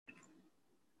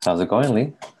How's it going,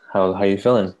 Lee? How you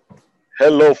feeling?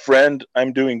 Hello, friend.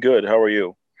 I'm doing good. How are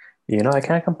you? I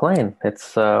can't complain.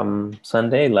 It's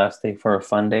Sunday, last day for a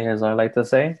fun day, as I like to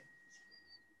say.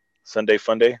 Sunday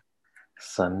fun day?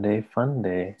 Sunday fun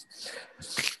day.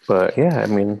 But yeah,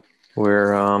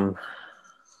 we're a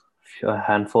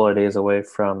handful of days away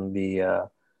from the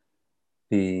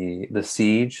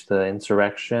siege, the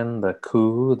insurrection, the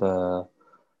coup, the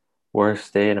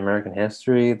worst day in American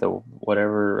history, the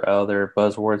whatever other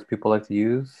buzzwords people like to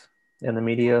use in the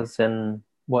medias and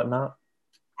whatnot.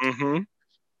 Mm-hmm.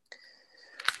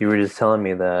 You were just telling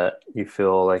me that you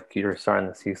feel like you're starting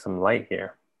to see some light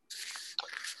here.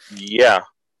 Yeah.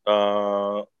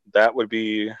 Uh, that would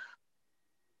be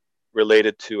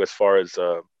related to as far as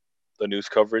the news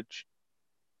coverage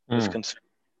is Mm. concerned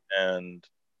and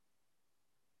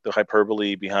the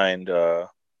hyperbole behind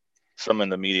some in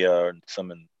the media and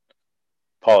some in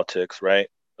politics, right?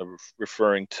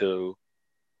 Referring to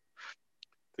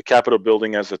the Capitol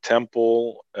building as a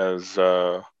temple, as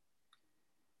you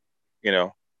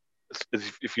know,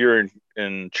 if you're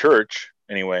in church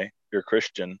anyway, you're a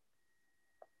Christian.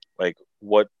 Like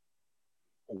what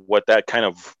that kind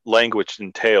of language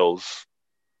entails,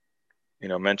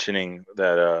 mentioning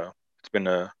that it's been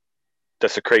a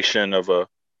desecration of a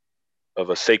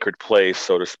sacred place,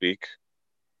 so to speak.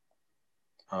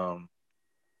 Um,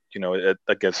 I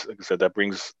guess, like I said, that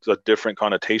brings a different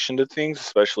connotation to things,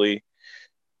 especially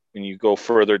when you go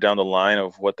further down the line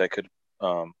of what that could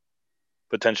um,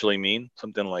 potentially mean,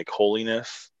 something like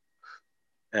holiness,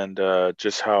 and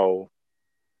just how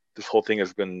this whole thing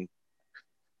has been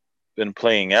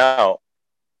playing out,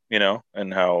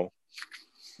 and how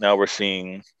now we're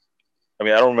seeing. I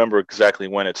mean, I don't remember exactly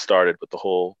when it started, but the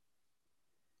whole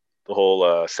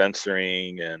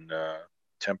censoring and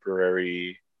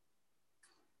temporary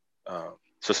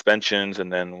suspensions,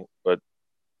 and then but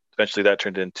eventually that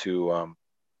turned into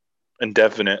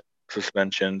indefinite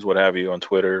suspensions, what have you, on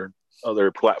Twitter,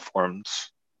 other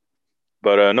platforms.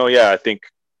 But no, yeah, I think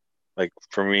like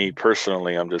for me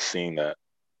personally, I'm just seeing that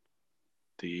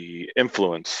the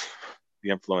influence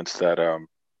that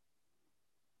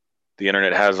the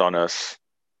internet has on us.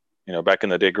 Back in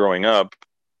the day growing up,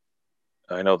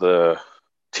 I know the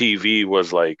TV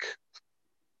was like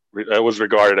it was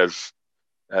regarded as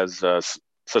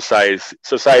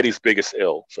society's biggest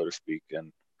ill, so to speak,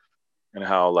 and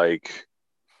how like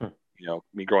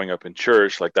me growing up in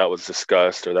church, like that was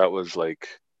discussed or that was like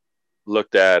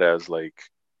looked at as like,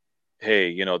 hey,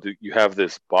 you have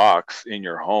this box in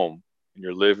your home, in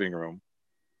your living room,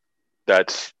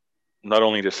 that's not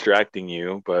only distracting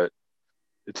you, but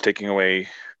it's taking away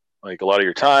like a lot of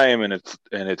your time, and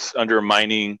it's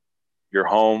undermining your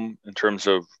home in terms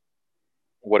of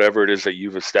whatever it is that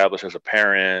you've established as a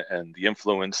parent and the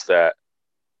influence that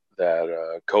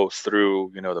goes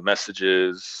through, the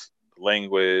messages, the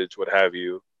language, what have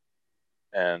you,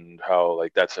 and how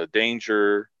like that's a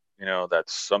danger.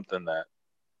 That's something that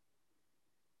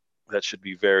should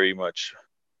be very much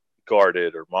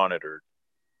guarded or monitored.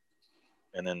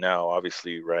 And then now,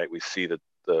 obviously, right, we see that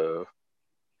the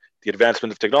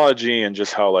advancement of technology and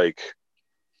just how like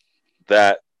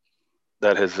that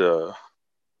that has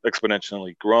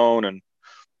exponentially grown, and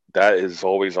that is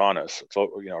always on us.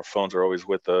 Our phones are always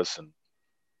with us,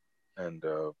 and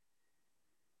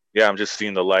yeah, I'm just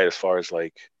seeing the light as far as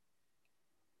like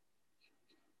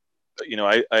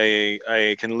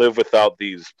I can live without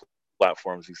these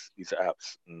platforms, these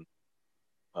apps, and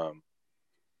um,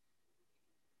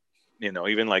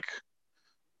 even like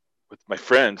with my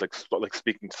friends, like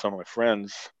speaking to some of my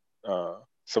friends, uh,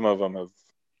 some of them have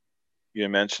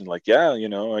mentioned like, yeah,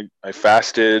 I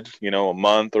fasted, a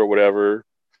month or whatever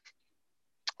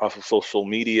off of social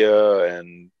media,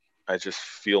 and I just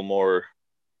feel more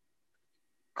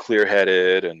clear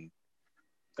headed and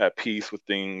at peace with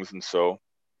things, and so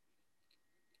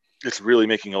it's really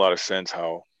making a lot of sense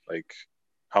how like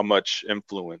how much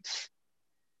influence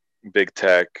big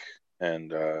tech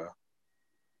and the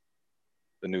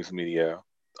news media,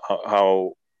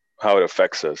 how how it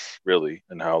affects us really,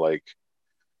 and how like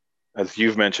as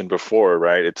you've mentioned before,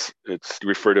 right? It's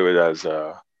referred to it as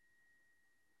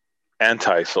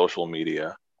anti-social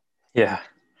media. Yeah,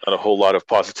 Not a whole lot of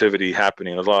positivity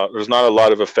happening. There's not a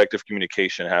lot of effective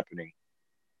communication happening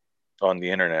on the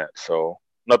internet. So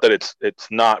not that it's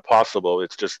not possible.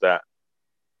 It's just that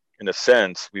in a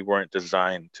sense we weren't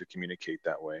designed to communicate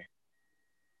that way.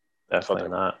 It's definitely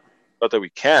not. not that we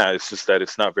can't. It's just that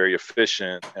it's not very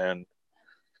efficient. And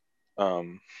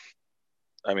um,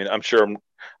 I mean,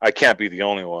 I can't be the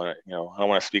only one. I don't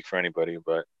want to speak for anybody,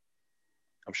 but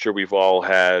I'm sure we've all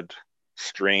had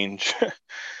strange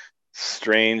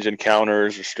strange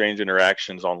encounters or strange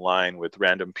interactions online with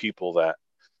random people that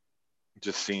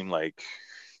just seem like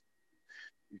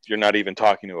you're not even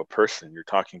talking to a person. You're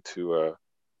talking to a,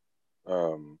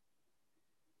 um,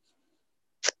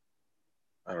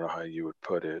 I don't know how you would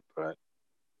put it, but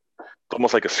it's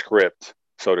almost like a script,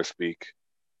 so to speak.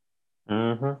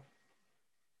 Mm-hmm.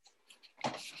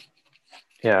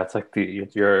 Yeah, it's like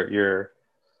your.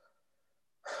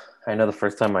 I know the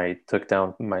first time I took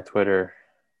down my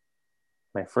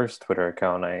first Twitter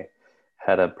account, I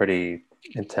had a pretty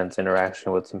intense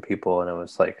interaction with some people, and it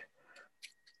was like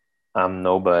I'm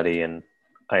nobody, and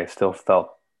I still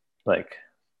felt like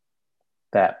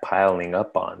that piling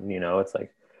up on. It's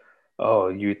like, oh,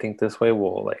 you think this way?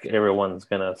 Well, like everyone's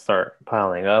gonna start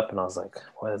piling up, and I was like,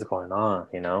 what is going on?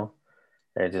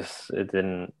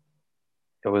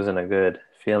 It wasn't a good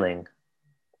feeling.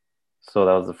 So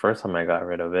that was the first time I got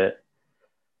rid of it.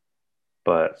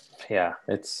 But yeah,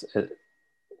 I've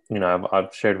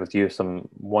shared with you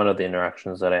one of the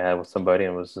interactions that I had with somebody,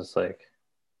 and it was just like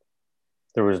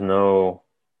there was no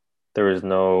there was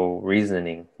no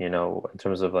reasoning, in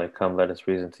terms of like, come, let us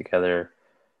reason together.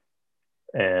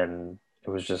 And it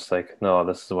was just like, no,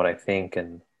 this is what I think,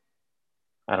 and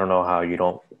I don't know how you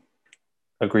don't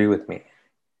agree with me.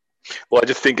 Well, I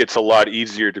just think it's a lot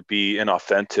easier to be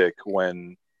inauthentic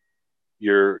when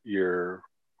you're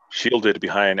shielded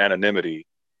behind anonymity.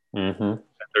 Mm-hmm.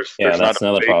 There's Yeah, there's not that's a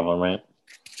another face. problem, right?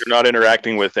 You're not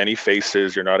interacting with any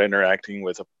faces. You're not interacting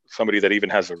with somebody that even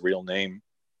has a real name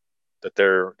that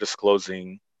they're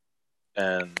disclosing,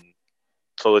 and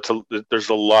so there's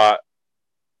a lot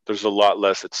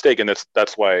less at stake, and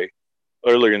that's why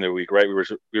earlier in the week, right,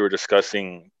 we were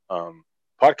discussing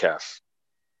podcasts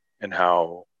and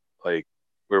how, like,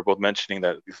 we were both mentioning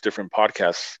that these different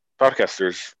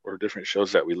podcasters or different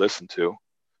shows that we listen to,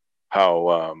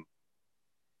 how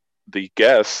the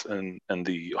guests and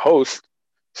the host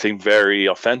seem very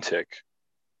authentic.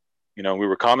 We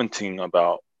were commenting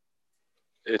about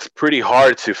it's pretty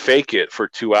hard to fake it for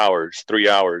 2 hours, 3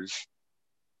 hours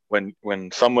when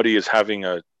somebody is having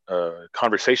a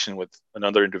conversation with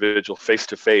another individual face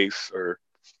to face, or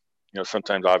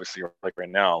sometimes obviously like right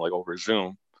now, like over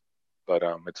Zoom. But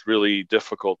it's really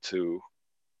difficult to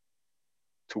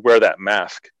wear that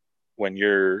mask when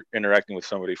you're interacting with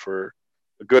somebody for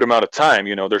a good amount of time.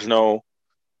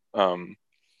 Um,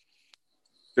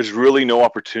 there's really no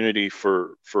opportunity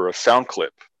for a sound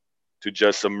clip to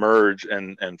just emerge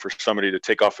and for somebody to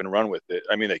take off and run with it.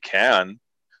 I mean, they can,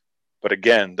 but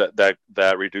again,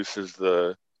 that reduces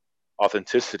the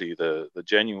authenticity, the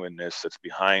genuineness that's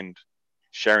behind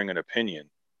sharing an opinion,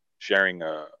 sharing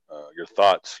your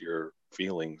thoughts, your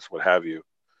feelings, what have you,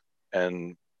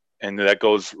 and that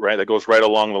goes right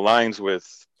along the lines with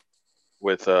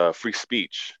free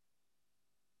speech,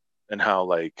 and how,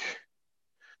 like,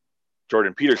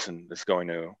 Jordan Peterson is going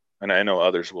to, and I know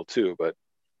others will too, but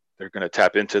they're going to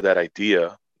tap into that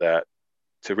idea that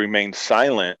to remain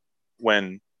silent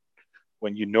when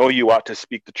you ought to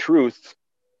speak the truth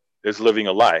is living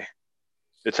a lie.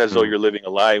 It's as though Hmm. you're living a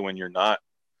lie when you're not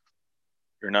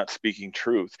speaking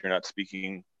truth. You're not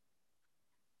speaking.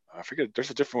 I forget. There's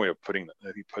a different way of putting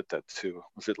that. He put that too.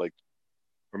 Was it like,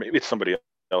 or maybe it's somebody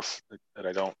else that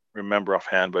I don't remember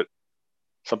offhand, but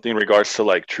something in regards to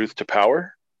like truth to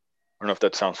power. I don't know if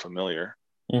that sounds familiar,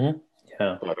 Mm-hmm.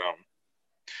 Yeah. but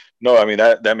no, I mean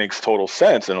that makes total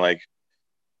sense. And like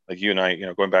you and I,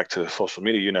 going back to social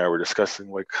media, you and I were discussing,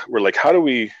 like, we're like, how do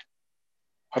we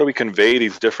convey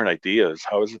these different ideas?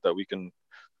 How is it that we can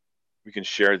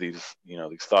share these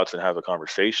thoughts and have a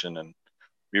conversation? And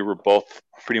we were both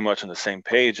pretty much on the same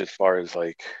page as far as,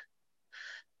 like,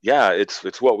 yeah,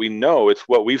 it's what we know, it's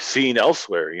what we've seen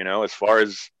elsewhere, as far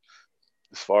as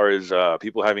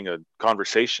people having a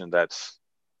conversation. That's,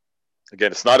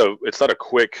 again, it's not a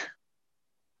quick,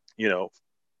 you know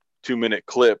 2-minute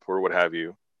clip or what have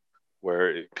you,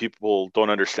 where people don't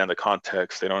understand the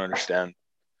context, they don't understand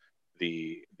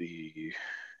the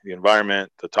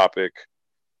environment, the topic,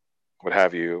 what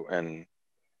have you, and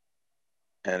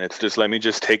it's just, let me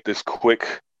just take this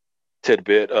quick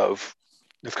tidbit of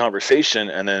this conversation,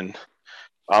 and then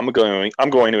I'm going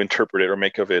to interpret it or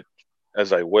make of it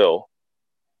as I will,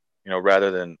 rather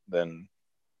than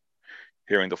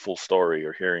hearing the full story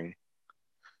or hearing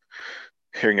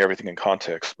everything in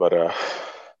context. But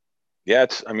yeah,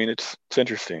 it's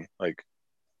interesting. Like,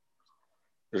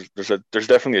 there's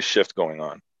definitely a shift going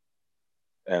on,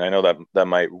 and I know that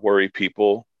might worry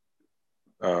people,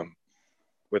 um,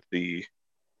 with the,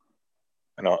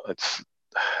 I know it's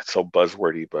so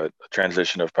buzzwordy, but a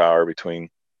transition of power between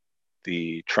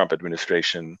the Trump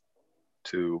administration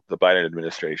to the Biden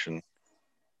administration.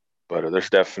 but there's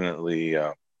definitely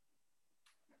a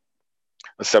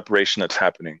separation that's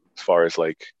happening as far as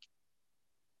like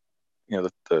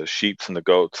the sheeps and the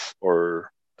goats,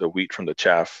 or the wheat from the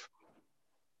chaff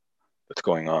that's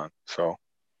going on. So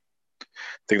I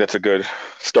think that's a good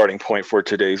starting point for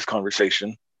today's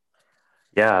conversation.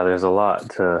 Yeah, there's a lot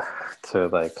to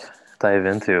like dive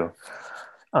into.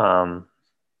 Um,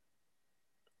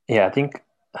 yeah, I think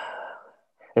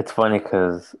it's funny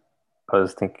because I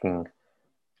was thinking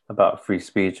about free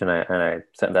speech, and I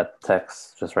sent that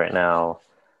text just right now,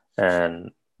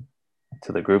 and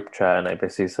to the group chat, and I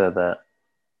basically said that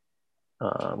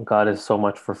God is so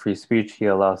much for free speech. He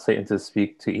allowed Satan to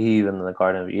speak to Eve in the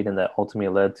Garden of Eden that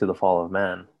ultimately led to the fall of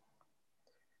man.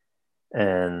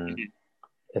 And Mhm.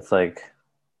 it's like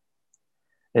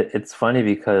it's funny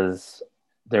because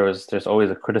there's always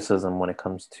a criticism when it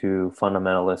comes to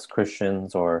fundamentalist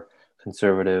Christians or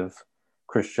conservative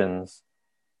Christians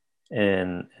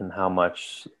in how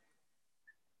much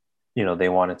they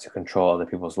wanted to control other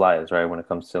people's lives, right? When it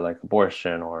comes to like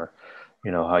abortion, or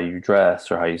how you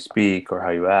dress or how you speak or how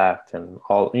you act, and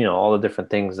all the different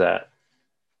things that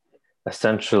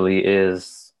essentially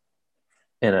is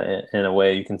in a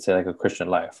way you can say like a Christian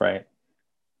life, right?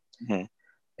 Mhm.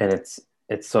 And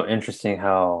it's so interesting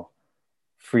how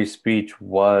free speech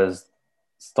was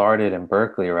started in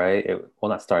Berkeley, right? Well,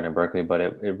 not started in Berkeley, but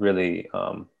it really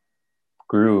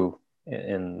grew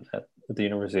at the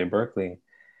University of Berkeley,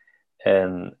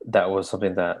 and that was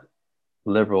something that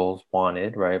liberals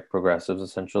wanted, right? Progressives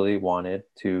essentially wanted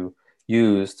to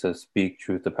use to speak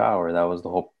truth to power. That was the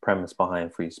whole premise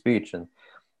behind free speech, and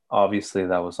obviously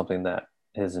that was something that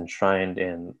is enshrined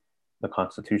in the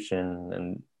Constitution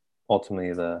and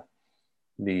ultimately the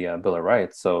Bill of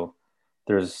Rights. So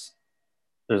there's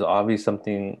there's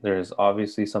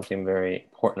obviously something very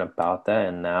important about that.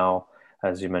 And now,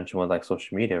 as you mentioned with like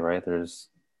social media, right? There's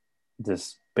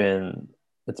this been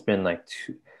it's been like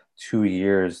 2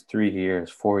 years, 3 years,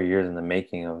 4 years in the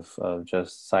making of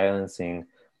just silencing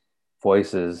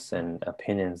voices and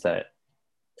opinions that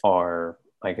are,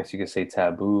 I guess you could say,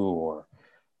 taboo, or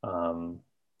um,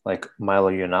 like Milo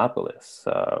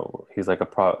Yiannopoulos. He's like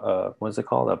what's it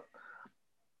called? A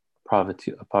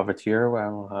provocateur,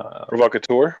 well,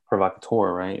 Provocateur,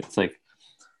 provocateur, right? It's like,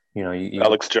 you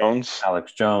Alex Jones.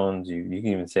 Alex Jones, you can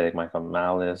even say like Michael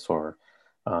Malice, or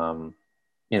um,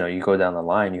 you go down the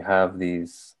line, you have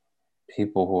these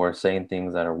people who are saying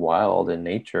things that are wild in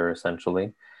nature,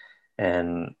 essentially.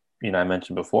 And I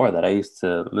mentioned before that I used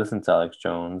to listen to Alex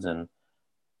Jones, and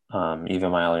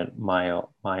even Milo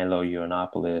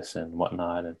Yiannopoulos and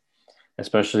whatnot. And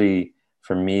especially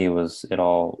for me, it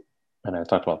all, and I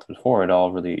talked about this before, it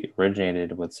all really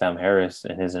originated with Sam Harris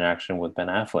and his interaction with Ben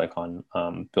Affleck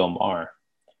on Bill Maher,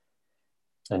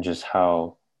 and just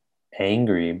how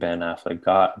angry Ben Affleck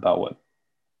got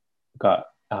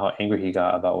how angry he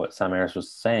got about what Sam Harris was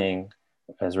saying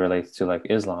as relates to like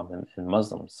Islam and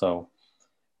Muslims. So,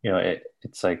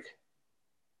 it's like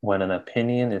when an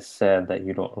opinion is said that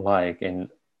you don't like and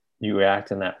you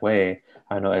react in that way.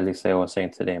 I know Eliseo was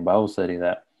saying today in Bible study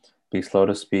that be slow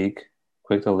to speak,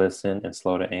 quick to listen, and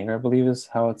slow to anger, I believe is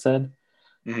how it said.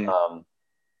 Mhm. Um,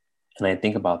 and I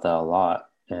think about that a lot.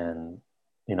 And,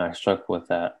 I struggle with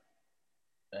that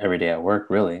every day at work,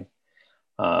 really,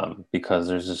 because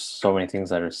there's just so many things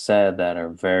that are said that are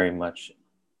very much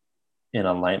in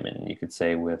alignment, you could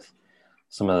say, with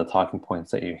some of the talking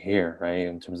points that you hear, right,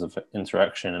 in terms of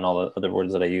interaction and all the other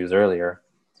words that I used earlier.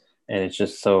 And it's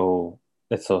so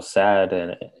sad.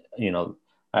 And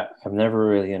I've never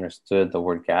really understood the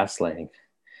word gaslighting,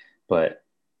 but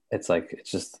it's like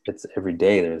it's every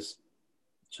day. There's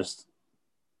just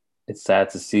It's sad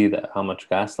to see that how much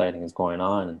gaslighting is going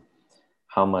on, and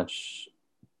how much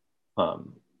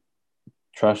um,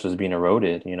 trust is being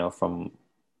eroded, from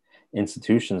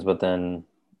institutions. But then,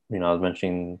 I was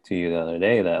mentioning to you the other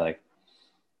day that like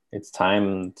it's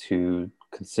time to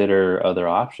consider other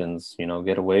options,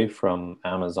 get away from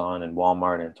Amazon and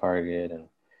Walmart and Target and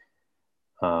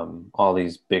all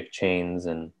these big chains.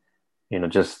 And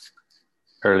just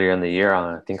earlier in the year,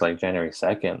 on I think like January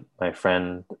 2nd, my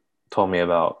friend told me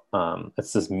about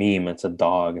it's this meme. It's a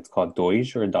dog. It's called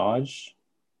Doge or Dodge.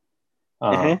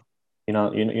 Mhm. um,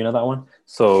 you know that one.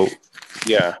 So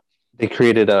Yeah. they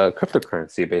created a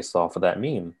cryptocurrency based off of that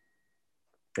meme.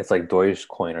 It's like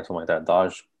Dogecoin or something like that.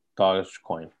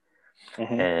 Dogecoin.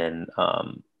 Mhm. And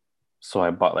so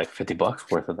I bought like $50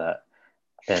 worth of that,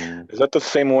 and Is that the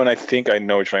same one? I think I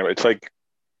know what you're talking about. It's like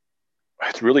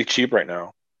it's really cheap right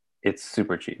now. it's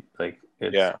super cheap. Like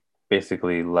it's Yeah.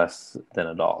 basically less than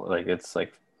 $1. Like it's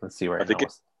like, let's see I right think now,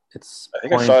 it. it's I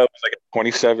think I saw point it was like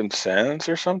 27 cents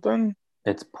or something.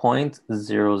 It's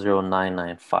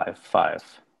 0.009955.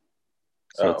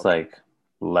 So Oh, it's okay. like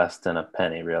less than a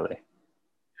penny, really.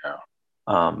 Yeah.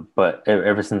 But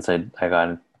ever since I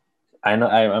got, I know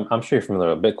I'm sure you're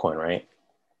familiar with Bitcoin, right?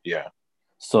 Yeah.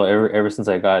 So ever since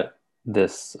I got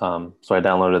this, so I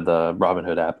downloaded the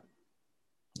Robinhood app,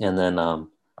 and then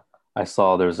I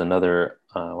saw there's another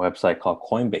website called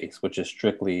Coinbase, which is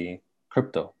strictly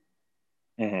crypto.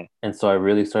 Hmm. And so I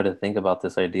really started to think about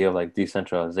this idea of like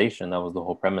decentralization. That was the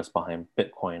whole premise behind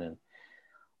Bitcoin and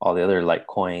all the other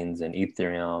Litecoins and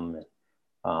Ethereum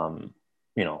and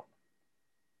you know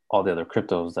all the other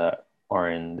cryptos that are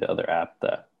in the other app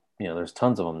that there's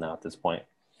tons of them now at this point.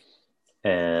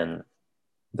 And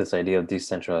this idea of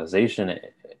decentralization,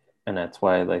 and that's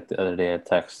why like the other day I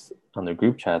text on the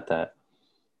group chat that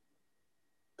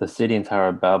the city and Tower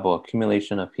of Babel,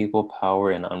 accumulation of people,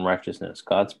 power, and unrighteousness.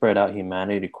 God spread out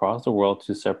humanity across the world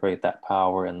to separate that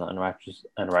power and the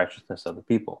unrighteousness of the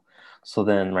people. So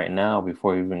then, right now,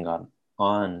 before we even got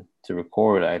on to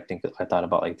record, I think I thought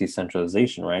about like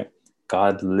decentralization, right?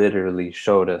 God literally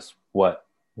showed us what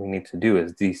we need to do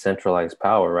is decentralize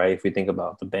power, right? If we think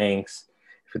about the banks,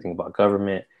 if we think about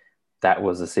government, that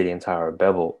was the city and Tower of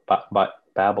Babel.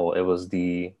 It was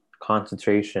the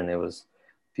concentration. It was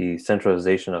the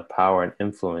centralization of power and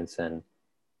influence and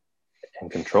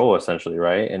control, essentially,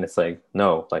 right? And it's like,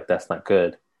 no, like that's not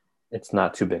good. It's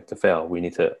not too big to fail. We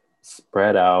need to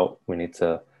spread out. We need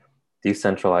to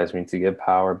decentralize. We need to give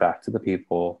power back to the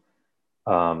people.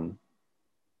 Um,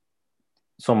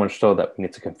 so much so that we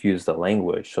need to confuse the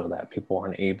language so that people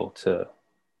aren't able to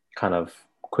kind of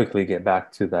quickly get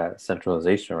back to that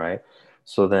centralization, right?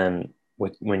 So then,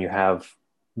 when you have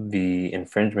the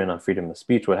infringement on freedom of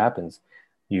speech, what happens?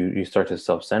 You start to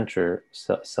self censor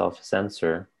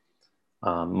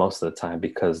most of the time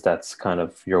because that's kind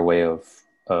of your way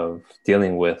of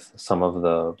dealing with some of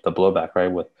the blowback,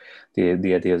 right? With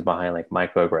the ideas behind like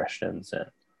microaggressions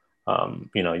and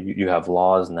you have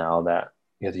laws now that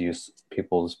you have to use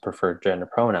people's preferred gender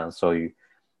pronouns, so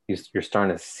you're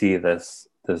starting to see this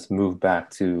move back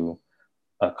to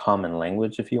a common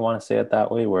language, if you want to say it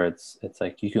that way, where it's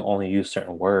like you can only use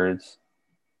certain words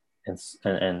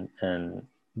and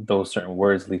those certain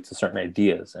words lead to certain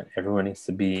ideas, and everyone needs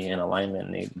to be in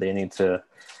alignment, and they need to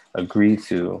agree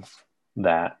to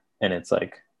that. And it's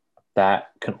like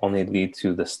that can only lead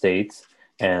to the states.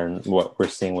 And what we're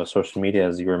seeing with social media,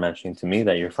 as you were mentioning to me,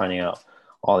 that you're finding out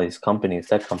all these companies,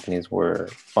 tech companies, were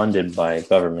funded by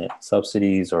government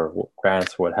subsidies or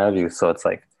grants or what have you. So it's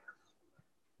like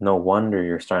no wonder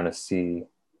you're starting to see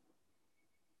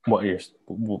what you're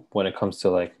when it comes to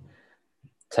like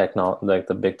like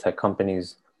the big tech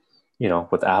companies.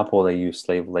 With Apple, they use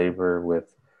slave labor.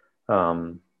 With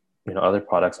um, other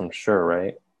products, I'm sure,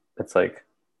 right? It's like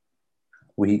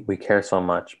we care so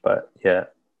much, but yeah,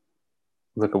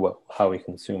 look at what how we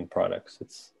consume products.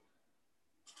 It's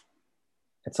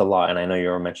a lot, and I know you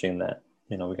were mentioning that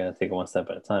we got to take it one step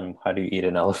at a time. How do you eat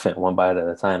an elephant one bite at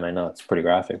a time? I know it's pretty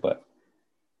graphic, but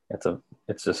it's a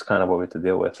it's just kind of what we have to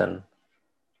deal with, and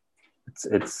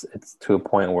it's to a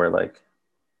point where like,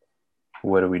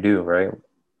 what do we do, right?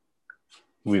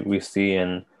 We see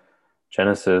in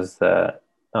Genesis that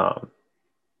um,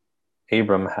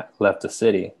 Abram left the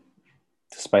city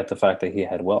despite the fact that he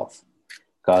had wealth.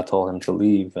 God told him to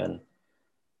leave, and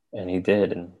he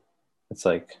did, and it's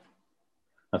like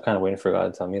I'm kind of waiting for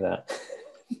God to tell me that.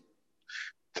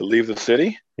 To leave the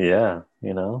city? Yeah,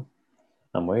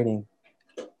 I'm waiting.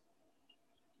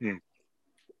 Hmm.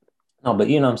 No, but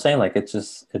I'm saying, like, it's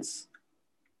just it's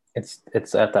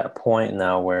at that point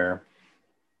now where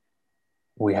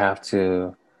we have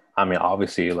to. I mean,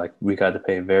 obviously, like we got to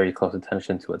pay very close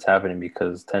attention to what's happening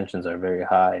because tensions are very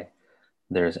high.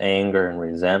 There's anger and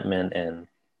resentment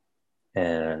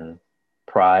and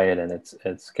pride, and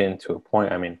it's getting to a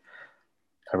point. I mean,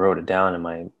 I wrote it down in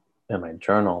my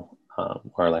journal,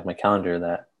 or like my calendar,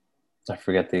 that I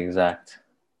forget the exact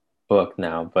book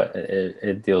now, but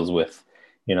it deals with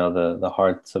the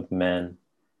hearts of men.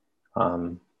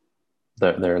 Um,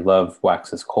 their love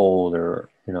waxes cold, or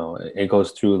it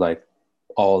goes through like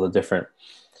all the different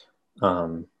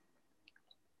um,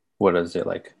 what is it,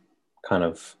 like, kind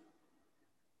of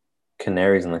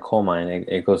canaries in the coal mine.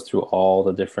 It goes through all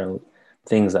the different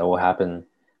things that will happen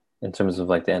in terms of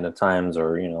like the end of times,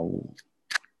 or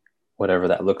whatever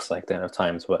that looks like, the end of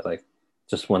times. But like,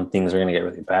 just when things are going to get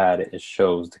really bad, it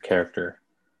shows the character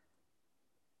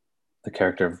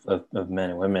of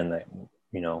men and women that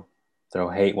you know they'll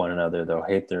hate one another, they'll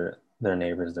hate their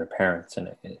neighbors, their parents, and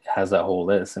it has that whole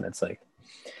list. And it's like,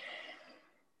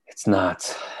 it's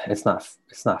not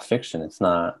fiction. It's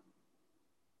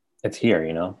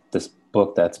here, this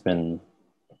book that's been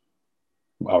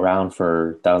around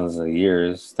for thousands of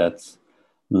years, that's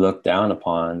looked down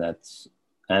upon, that's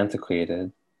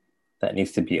antiquated, that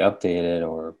needs to be updated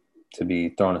or to be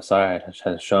thrown aside,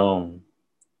 has shown,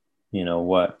 you know,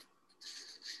 what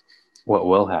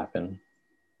will happen,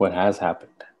 what has happened.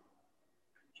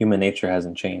 Human nature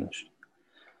hasn't changed. Nope.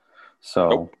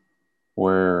 So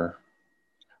we're,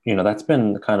 you know, that's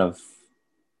been kind of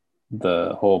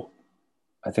the whole,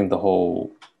 I think the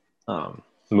whole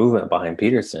movement behind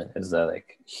Peterson is that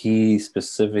like his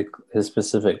specific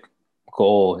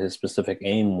goal, his specific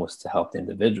aim was to help the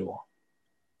individual.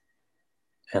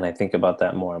 And I think about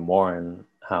that more and more and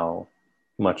how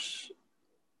much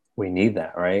we need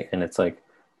that, right? And it's like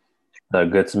the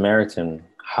Good Samaritan,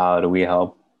 how do we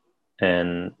help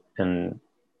and you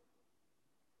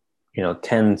know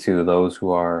tend to those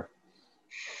who are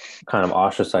kind of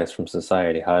ostracized from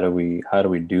society? How do we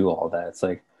do all that? It's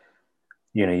like,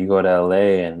 you know, you go to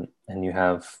LA and you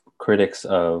have critics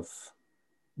of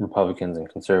Republicans and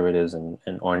conservatives and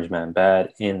Orange Man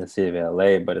Bad in the city of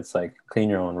LA, but it's like clean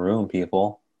your own room,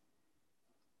 people.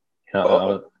 You know,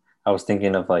 Well, I was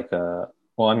thinking of like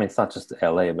well, I mean, it's not just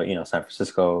LA, but you know, San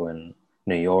Francisco and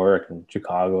New York and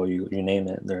Chicago, you name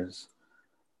it. There's,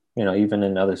 you know, even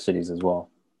in other cities as well.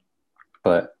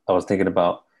 But I was thinking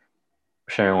about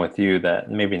sharing with you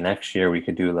that maybe next year we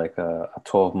could do like a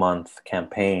 12-month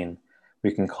campaign.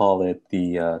 We can call it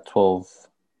the 12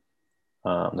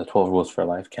 rules for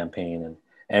life campaign, and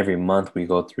every month we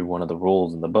go through one of the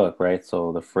rules in the book, right?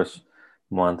 So the first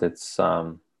month it's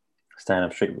stand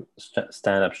up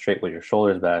straight with your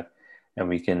shoulders back, and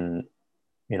we can,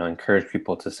 you know, encourage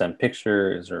people to send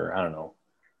pictures or I don't know,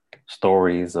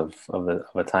 stories of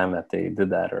a time that they did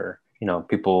that, or you know,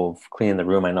 people cleaning the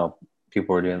room. I know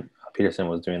people were doing, Peterson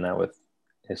was doing that with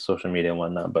his social media and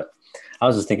whatnot, but I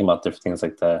was just thinking about different things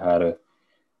like that,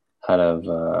 how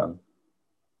to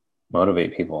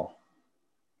motivate people,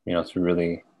 you know, to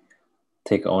really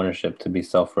take ownership, to be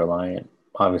self-reliant.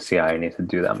 Obviously I need to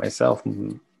do that myself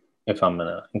if I'm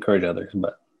gonna encourage others,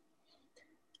 but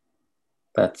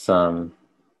that's sort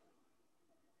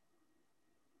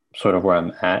of where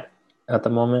I'm at the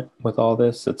moment with all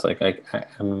this. It's like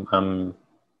I'm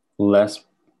less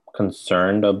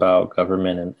concerned about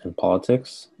government and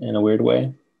politics in a weird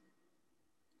way,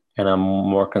 and I'm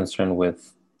more concerned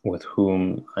with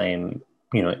whom I'm,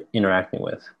 you know, interacting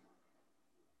with.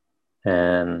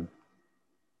 And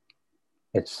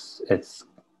it's it's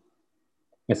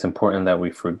important that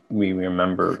we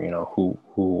remember, you know,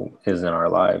 who is in our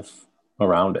life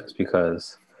around us,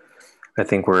 because I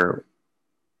think I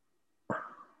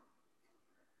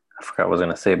forgot what I was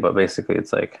gonna say, but basically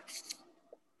it's like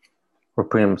we're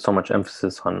putting so much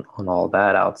emphasis on all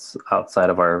that outside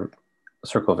of our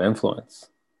circle of influence,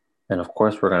 and of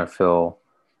course we're gonna feel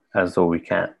as though we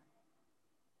can't,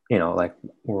 you know, like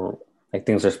we're like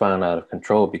things are spiraling out of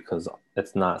control because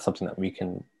it's not something that we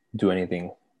can do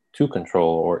anything to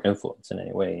control or influence in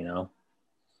any way, you know.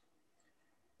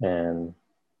 And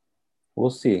we'll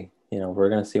see. You know, we're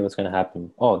gonna see what's gonna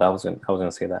happen. Oh, I was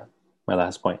gonna say that. My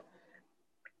last point.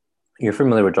 You're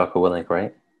familiar with Jocko Willink,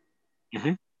 right?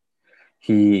 hmm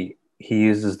He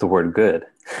uses the word good,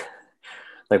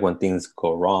 like when things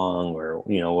go wrong, or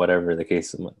you know, whatever the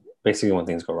case. Basically, when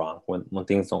things go wrong, when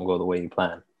things don't go the way you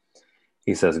plan,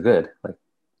 he says good, like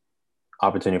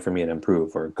opportunity for me to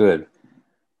improve, or good.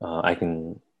 I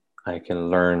can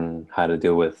learn how to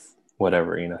deal with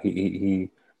whatever. You know,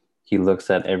 he looks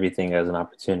at everything as an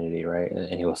opportunity, right?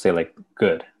 And he will say like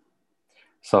good.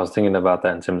 So I was thinking about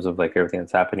that in terms of like everything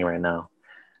that's happening right now,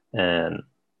 and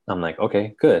I'm like,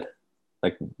 okay, good.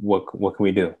 Like, what can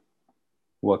we do?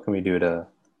 What can we do to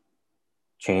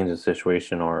change the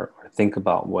situation, or think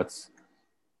about what's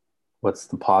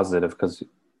the positive? Because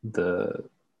the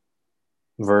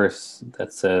verse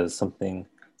that says something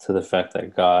to the effect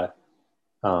that God,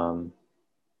 um,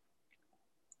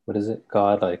 what is it?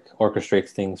 God like orchestrates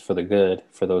things for the good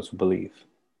for those who believe.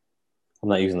 I'm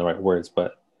not using the right words,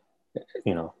 but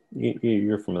you know,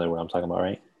 you're familiar with what I'm talking about,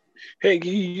 right? Hey,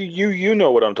 you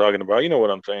know what I'm talking about. You know what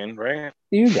I'm saying, right?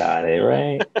 You got it,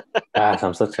 right? Gosh,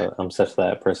 I'm such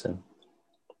that person.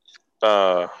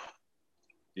 Uh,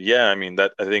 yeah. I mean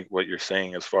that. I think what you're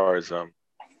saying as far as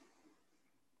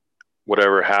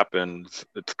whatever happens,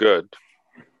 it's good.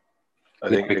 I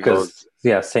Yeah, think it because goes.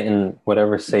 yeah, Satan,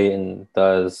 whatever Satan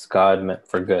does, God meant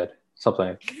for good. Something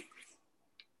like,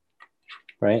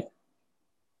 right?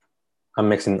 I'm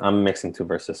mixing two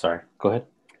verses. Sorry. Go ahead.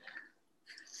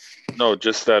 No,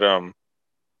 just that.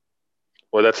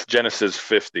 Well, that's Genesis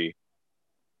 50,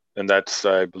 and that's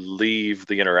I believe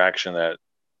the interaction that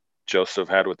Joseph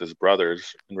had with his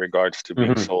brothers in regards to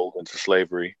being Hmm. sold into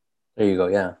slavery. There you go.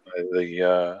 Yeah.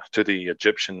 The to the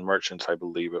Egyptian merchants, I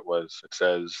believe it was. It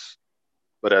says,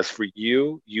 "But as for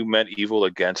you, you meant evil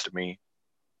against me,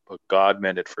 but God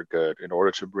meant it for good, in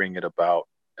order to bring it about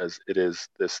as it is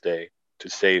this day, to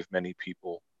save many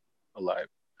people alive."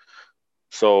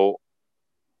 So,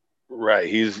 right,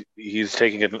 he's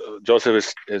taking it.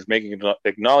 Joseph is making an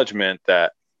acknowledgement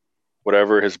that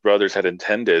whatever his brothers had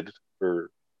intended for,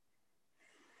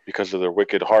 because of their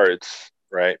wicked hearts,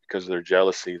 right, because of their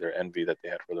jealousy, their envy that they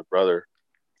had for their brother,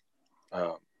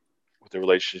 um, with the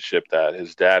relationship that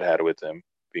his dad had with him,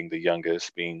 being the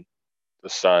youngest, being the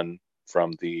son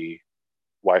from the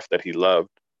wife that he loved,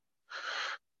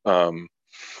 um,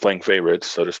 playing favorites,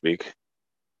 so to speak.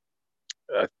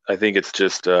 I think it's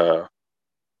just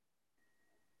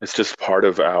part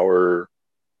of our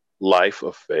life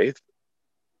of faith,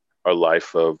 our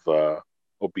life of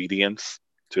obedience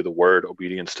to the Word,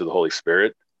 obedience to the Holy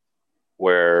Spirit,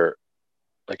 where,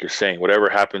 like you're saying, whatever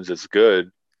happens is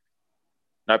good,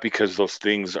 not because those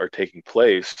things are taking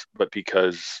place, but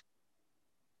because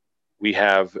we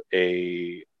have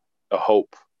a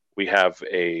hope, we have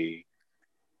a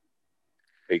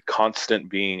constant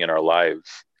being in our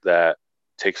lives that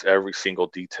takes every single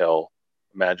detail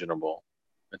imaginable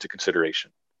into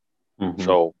consideration. Hmm.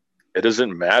 So it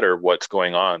doesn't matter what's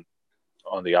going on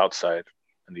the outside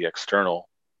and the external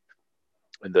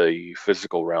in the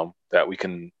physical realm that we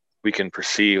can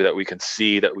perceive, that we can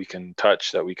see, that we can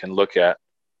touch, that we can look at.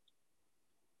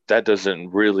 That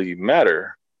doesn't really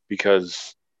matter,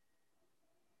 because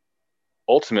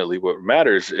ultimately what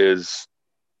matters is,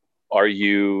 are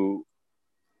you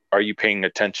are you paying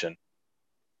attention?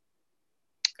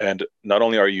 And not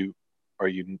only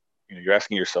you're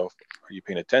asking yourself, are you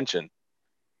paying attention,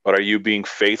 but are you being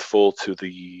faithful to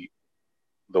the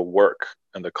work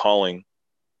and the calling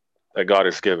that God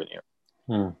has given you?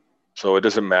 Mm. So it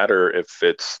doesn't matter if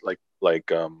it's I'm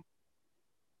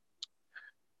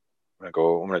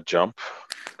gonna jump,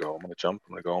 go, I'm gonna jump,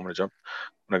 I'm gonna go, I'm gonna jump.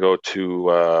 I'm gonna go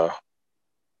to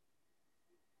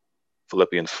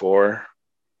Philippians 4.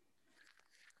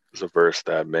 It's a verse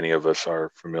that many of us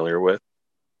are familiar with.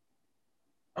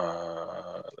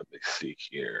 Let me see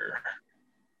here.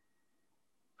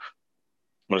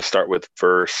 I'm gonna start with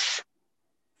verse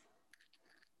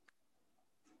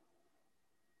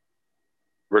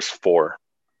 4.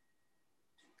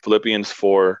 Philippians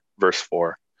 4, verse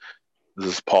 4.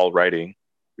 This is Paul writing.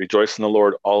 Rejoice in the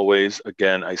Lord always.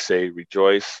 Again, I say,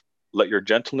 rejoice. Let your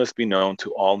gentleness be known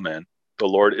to all men. The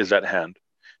Lord is at hand.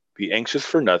 Be anxious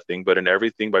for nothing, but in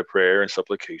everything by prayer and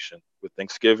supplication. With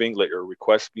thanksgiving, let your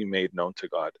requests be made known to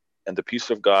God. And the peace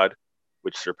of God,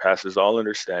 which surpasses all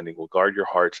understanding, will guard your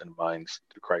hearts and minds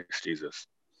through Christ Jesus.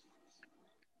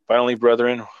 Finally,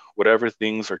 brethren, whatever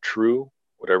things are true,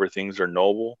 whatever things are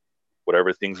noble,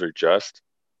 whatever things are just,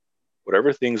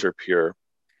 whatever things are pure,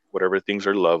 whatever things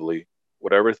are lovely,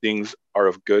 whatever things are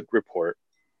of good report,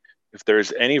 if there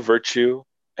is any virtue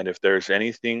and if there is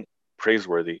anything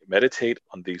praiseworthy, meditate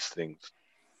on these things.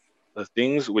 The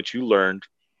things which you learned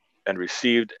and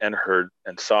received and heard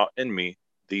and saw in me,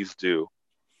 these do,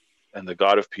 and the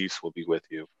God of peace will be with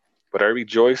you. But I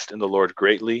rejoiced in the Lord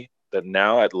greatly that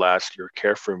now at last your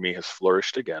care for me has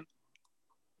flourished again,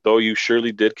 though you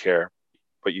surely did care,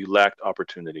 but you lacked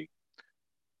opportunity.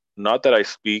 Not that I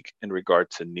speak in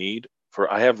regard to need,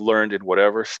 for I have learned in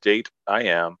whatever state I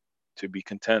am to be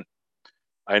content.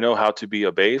 I know how to be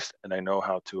abased, and I know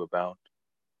how to abound.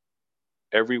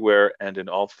 Everywhere and in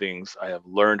all things I have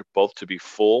learned both to be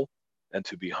full and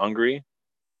to be hungry,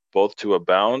 both to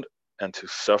abound and to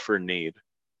suffer need.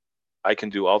 I can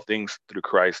do all things through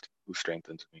Christ who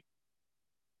strengthens me.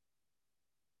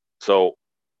 So,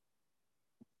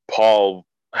 Paul,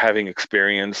 having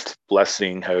experienced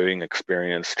blessing, having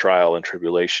experienced trial and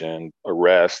tribulation,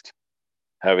 arrest,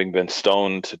 having been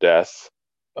stoned to death,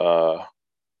 uh,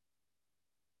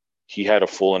 he had a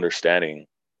full understanding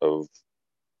of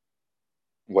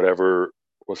whatever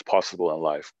was possible in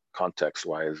life, context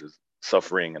wise,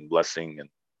 suffering and blessing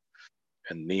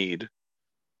and need.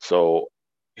 So,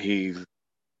 he,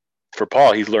 for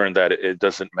Paul, he's learned that it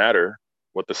doesn't matter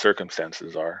what the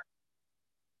circumstances are.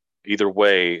 Either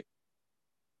way,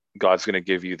 God's going to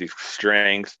give you the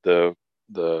strength, the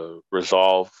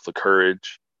resolve, the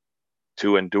courage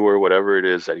to endure whatever it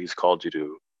is that He's called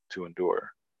you to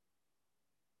endure.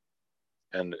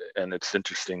 And it's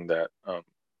interesting that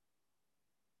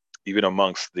even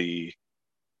amongst the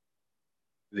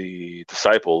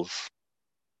disciples,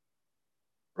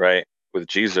 right, with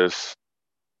Jesus,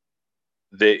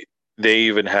 they they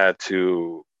even had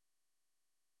to,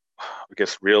 I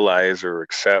guess, realize or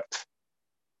accept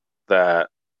that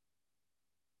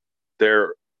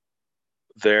their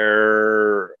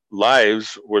their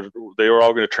lives they were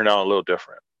all going to turn out a little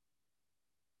different,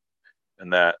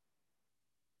 and that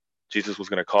Jesus was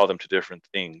going to call them to different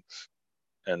things.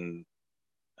 And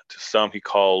to some, he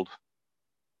called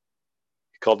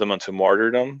them unto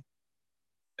martyrdom,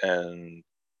 and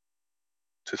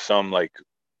to some, like,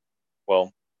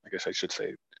 well, I guess I should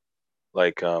say,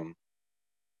 like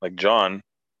John,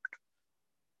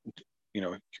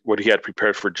 what he had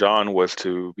prepared for John was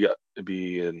to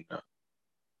be in,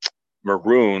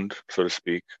 marooned, so to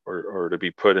speak, or to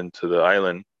be put into the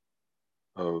island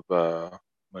of, I'm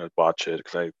gonna watch it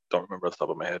because I don't remember off the top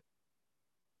of my head,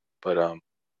 but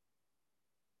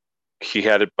he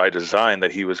had it by design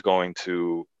that he was going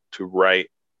to write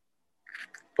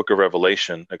Book of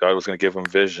Revelation. That God was going to give him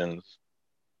visions,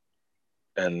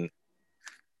 and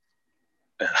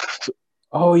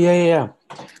Oh yeah.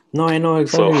 No, I know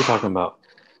exactly so what you're talking about.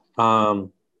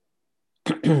 Um,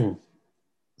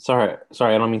 sorry,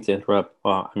 I don't mean to interrupt.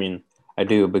 Well, I mean, I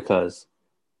do because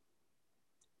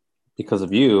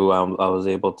of you, I was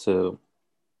able to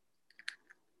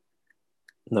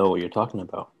know what you're talking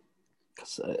about.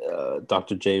 Because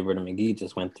Dr. J. Vernon McGee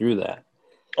just went through that.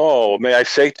 oh, may I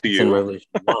say to It's in you, Revelation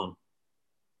 1.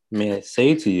 May I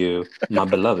say to you, my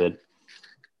beloved,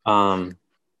 no,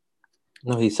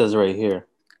 he says right here.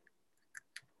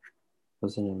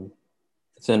 It's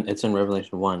in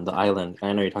Revelation 1, the island.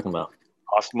 I know you're talking about.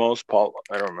 Cosmos, Paul,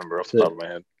 I don't remember off the top of my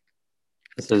head.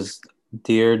 It says,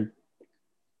 dear,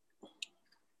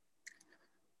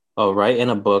 write in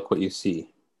a book what you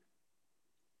see.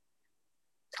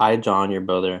 I, John, your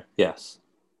brother, yes.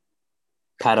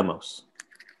 Patmos,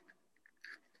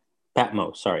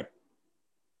 sorry.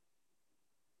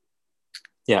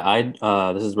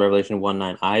 Yeah, this is Revelation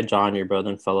 1:9. I, John, your brother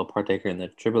and fellow partaker in the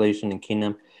tribulation and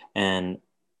kingdom and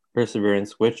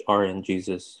perseverance which are in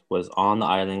Jesus, was on the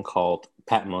island called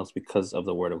Patmos because of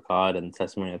the word of God and the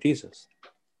testimony of Jesus.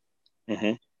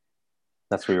 Mm-hmm.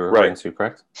 That's what you're referring to,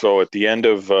 correct? So at the end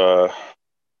of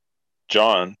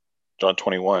John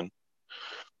 21,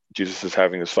 Jesus is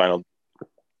having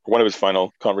one of his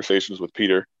final conversations with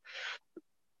Peter,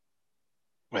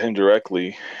 with him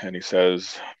directly, and he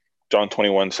says, John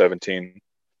 21:17,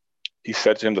 he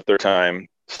said to him the third time,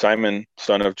 Simon,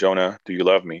 son of Jonah, do you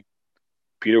love me?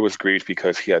 Peter was grieved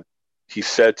because he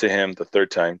said to him the third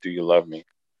time, do you love me?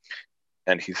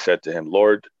 And he said to him,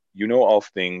 Lord, you know all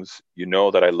things, you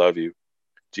know that I love you.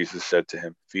 Jesus said to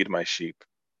him, feed my sheep.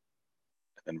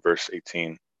 And verse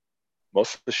 18,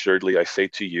 most assuredly I say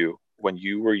to you, when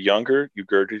you were younger, you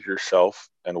girded yourself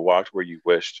and walked where you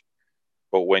wished.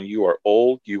 But when you are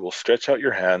old, you will stretch out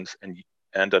your hands,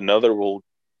 and another will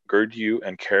gird you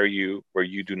and carry you where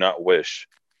you do not wish.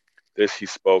 This he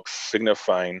spoke,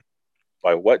 signifying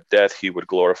by what death he would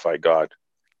glorify God.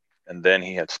 And then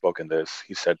he had spoken this,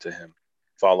 he said to him,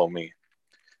 follow me.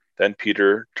 Then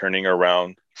Peter, turning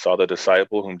around, saw the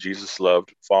disciple whom Jesus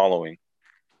loved following.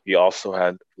 He also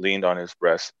had leaned on his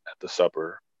breast at the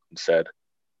supper and said,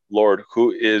 Lord,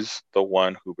 who is the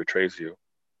one who betrays you?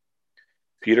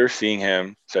 Peter, seeing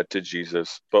him, said to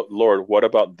Jesus, but Lord, what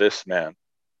about this man?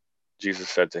 Jesus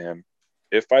said to him,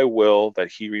 if I will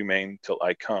that he remain till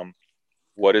I come,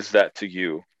 what is that to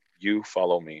you? You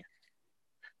follow me.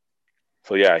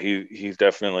 So yeah, he's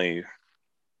definitely,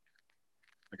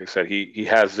 like I said, he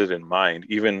has it in mind,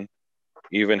 even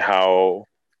how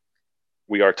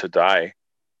we are to die,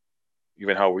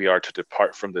 even how we are to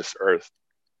depart from this earth.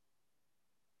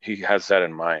 He has that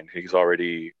in mind. He's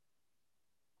already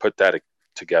put that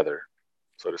together,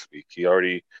 so to speak. He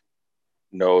already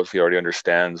knows, he already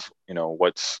understands,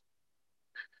 what's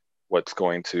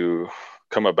going to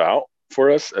come about for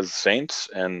us as saints,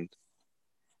 and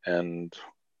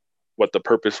what the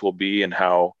purpose will be, and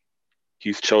how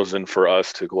he's chosen for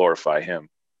us to glorify him,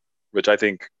 which I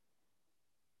think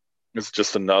is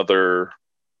just another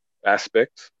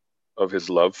aspect of his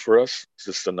love for us. It's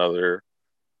just another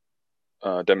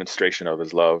demonstration of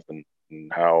his love, and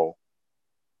how,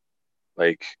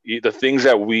 like, the things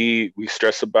that we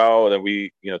stress about and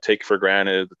we take for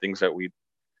granted, the things that we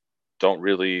don't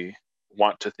really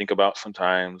want to think about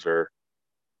sometimes, or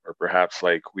perhaps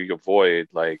like we avoid,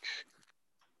 like,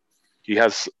 he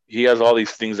has all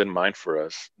these things in mind for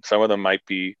us. Some of them might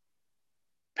be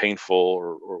painful,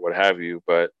 or what have you,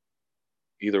 but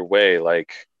either way,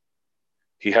 like,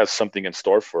 he has something in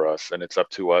store for us, and it's up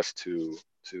to us to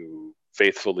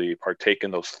faithfully partake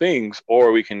in those things,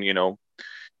 or we can, you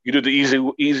do the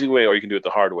easy way, or you can do it the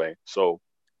hard way. So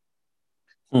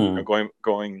going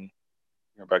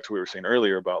back to what we were saying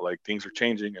earlier about, like, things are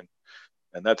changing,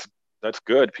 and that's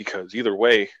good, because either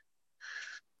way,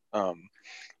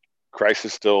 Christ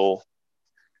is still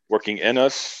working in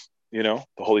us, the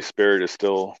Holy Spirit is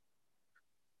still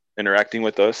interacting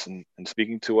with us and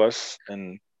speaking to us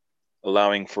and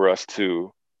allowing for us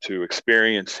to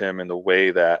experience him in the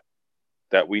way that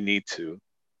we need to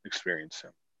experience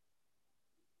him.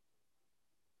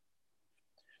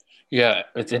 Yeah,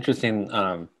 it's interesting.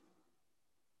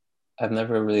 I've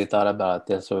never really thought about it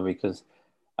this way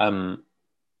um,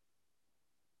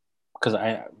 because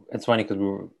it's funny because we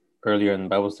were earlier in the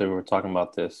Bible study we were talking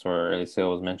about this, or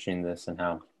Eliseo was mentioning this, and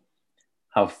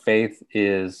how faith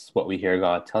is what we hear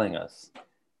God telling us.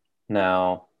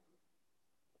 Now,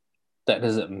 that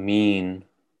doesn't mean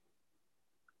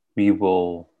we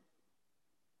will,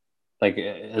 like,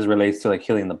 as relates to like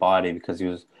healing the body, because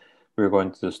we were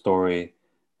going through the story,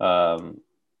 um,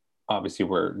 obviously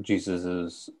where Jesus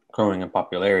is growing in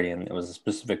popularity, and it was a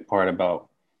specific part about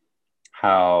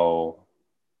how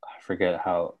I forget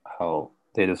how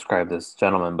they described this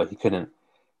gentleman, but he couldn't,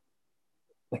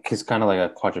 like, he's kind of like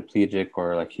a quadriplegic,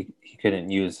 or like he couldn't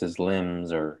use his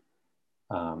limbs, or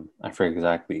I forget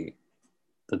exactly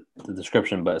the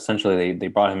description, but essentially they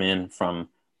brought him in from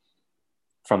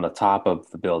the top of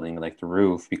the building, like the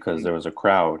roof, because there was a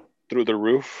crowd. Through the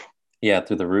roof? Yeah,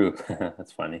 through the roof.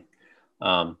 That's funny.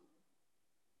 Um,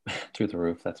 through the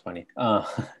roof. That's funny. I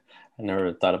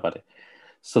never thought about it.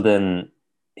 So then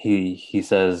he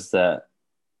says that,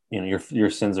 your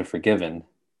sins are forgiven,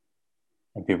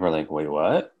 and people are like, wait,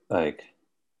 what? Like,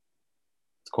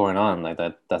 what's going on? Like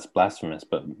that's blasphemous.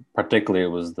 But particularly, it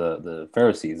was the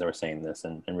Pharisees that were saying this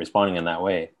and responding in that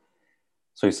way.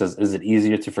 So he says, is it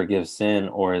easier to forgive sin,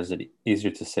 or is it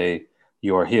easier to say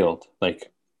you are healed,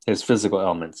 like his physical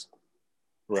ailments?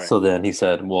 Right. So then he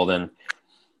said, well, then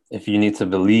if you need to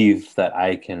believe that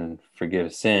I can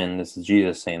forgive sin, this is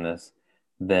Jesus saying this,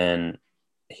 then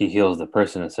he heals the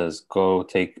person and says, go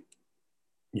take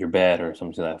your bed or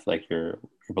something like that, like your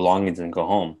belongings, and go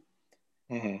home.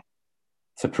 Mm-hmm.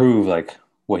 To prove like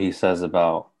what he says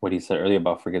about what he said earlier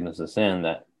about forgiveness of sin,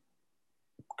 that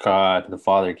God the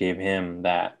Father gave him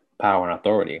that power and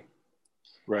authority.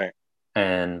 Right.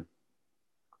 And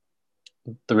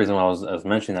the reason why I was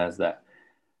mentioning that is that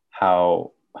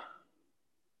how,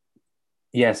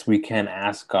 yes, we can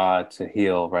ask God to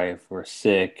heal, right, if we're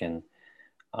sick. And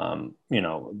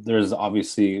there's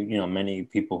obviously, many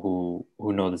people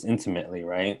who know this intimately,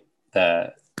 right,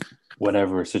 that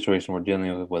whatever situation we're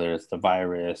dealing with, whether it's the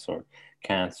virus or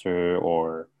cancer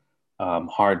or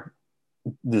heart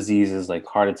diseases like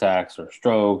heart attacks or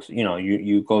strokes,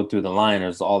 you go through the line,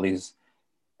 there's all these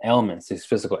ailments, these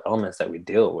physical ailments that we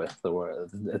deal with, or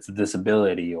it's a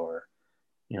disability, or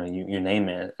you name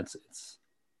it.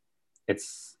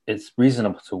 It's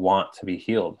reasonable to want to be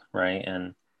healed, right?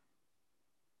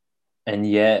 And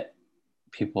yet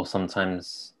people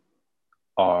sometimes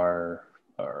are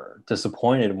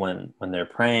disappointed when they're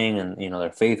praying, and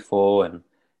they're faithful,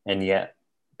 and yet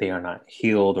they are not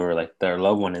healed, or like their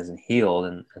loved one isn't healed.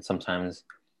 And sometimes,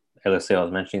 let's say, I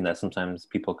was mentioning that sometimes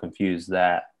people confuse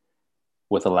that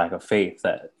with a lack of faith,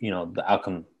 that the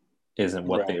outcome isn't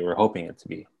what Right. they were hoping it to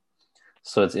be.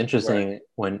 So it's Right. interesting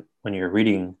when you're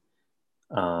reading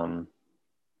um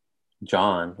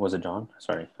John, was it John?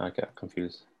 Sorry, I got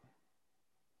confused.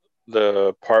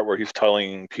 The part where he's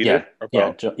telling Yeah, Peter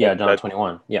about yeah, John that.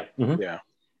 21. Yeah. Hmm. Yeah.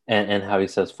 And how he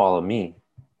says, follow me,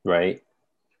 right?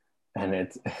 And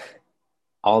it's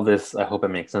all this, I hope it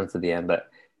makes sense at the end, but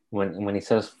when he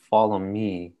says follow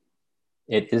me,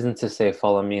 it isn't to say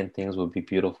follow me and things will be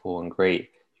beautiful and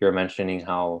great. You're mentioning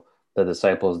how the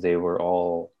disciples, they were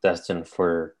all destined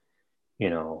for,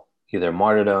 either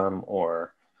martyrdom,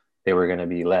 or they were going to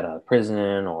be let out of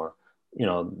prison, or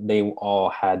they all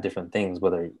had different things,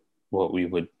 whether what we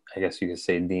would, I guess you could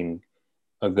say, deem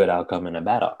a good outcome and a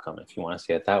bad outcome, if you want to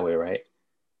say it that way, right?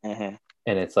 Mm-hmm.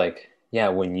 And it's like, yeah,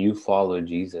 when you follow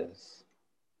Jesus,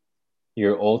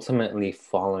 you're ultimately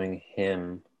following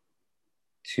him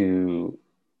to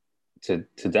to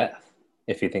death,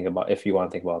 if you want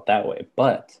to think about it that way.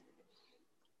 But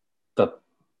the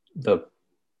the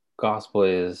gospel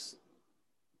is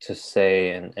to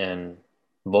say and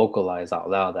vocalize out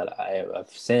loud that I've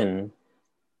sinned,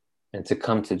 and to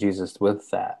come to Jesus with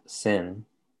that sin,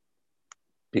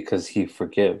 because he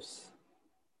forgives,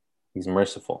 he's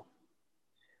merciful.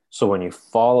 So when you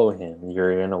follow him,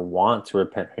 you're going to want to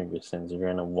repent from your sins, you're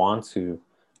going to want to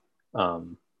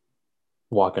um,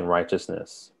 walk in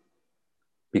righteousness,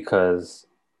 because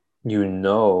you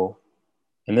know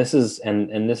and this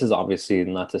is obviously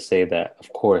not to say that,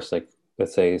 of course, like,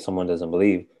 let's say someone doesn't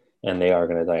believe and they are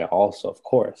going to die also, of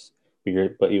course,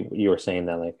 but you were saying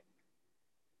that, like,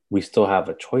 we still have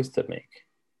a choice to make.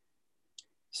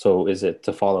 So is it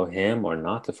to follow him or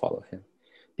not to follow him?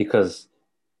 Because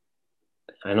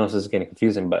I know this is getting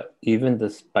confusing, but even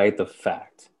despite the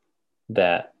fact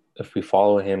that if we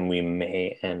follow him, we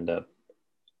may end up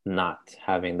not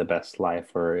having the best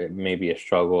life, or it may be a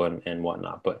struggle and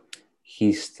whatnot, but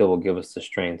he still will give us the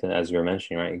strength. And as you were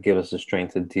mentioning, right, give us the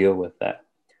strength to deal with that.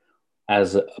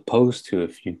 As opposed to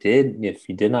if you did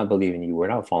not believe and you were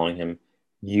not following him,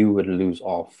 you would lose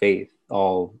all faith,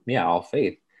 all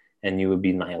faith, and you would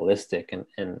be nihilistic and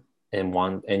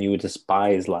you would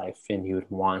despise life and you would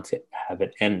want to have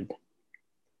it end.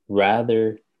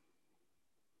 Rather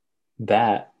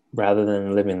rather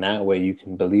than living that way, you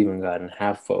can believe in God and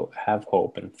have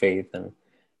hope and faith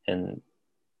and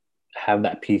have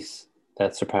that peace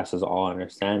that surpasses all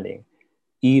understanding,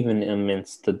 even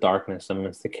amidst the darkness,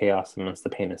 amidst the chaos, amidst the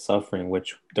pain and suffering,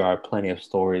 which there are plenty of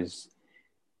stories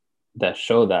that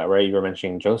show that, right? You were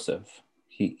mentioning Joseph.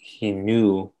 He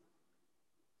knew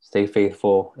stay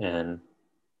faithful and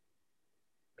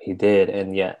he did,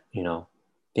 and yet,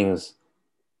 things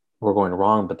were going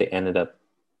wrong, but they ended up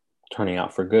turning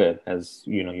out for good, as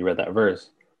you read that verse.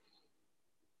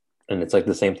 And it's like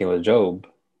the same thing with Job.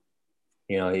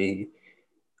 He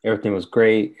everything was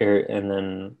great, and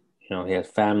then he had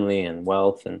family and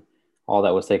wealth and all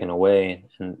that was taken away,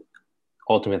 and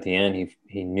ultimately at the end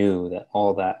he knew that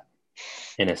all that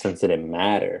in a sense didn't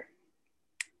matter.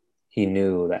 He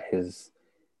knew that his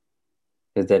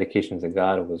dedication to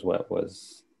God was what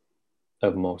was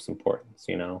of most importance.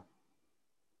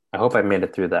 I hope I made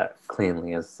it through that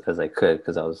cleanly as I could,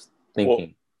 because I was Well,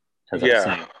 thinking as I was yeah.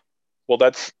 saying. Well,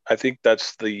 I think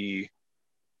that's the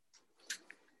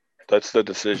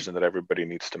decision that everybody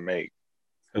needs to make,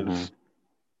 Mm-hmm.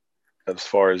 as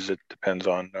far as it depends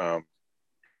on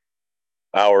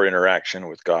our interaction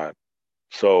with God.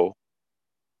 So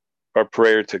our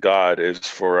prayer to God is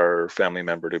for our family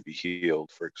member to be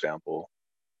healed, for example.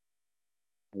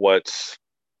 What's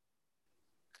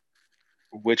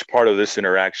which part of this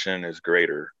interaction is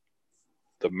greater?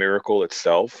 The miracle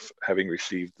itself, having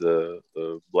received the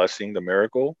blessing, the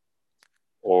miracle,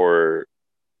 or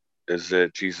is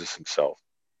it Jesus himself?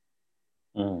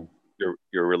 Mm.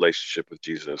 Your relationship with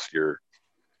Jesus,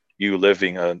 you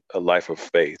living a life of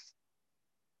faith.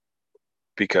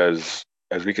 Because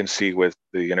as we can see with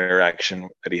the interaction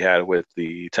that he had with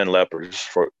the 10 lepers,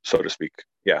 for so to speak,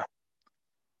 yeah,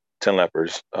 10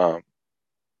 lepers, for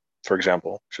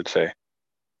example, should say,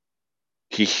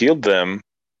 he healed them,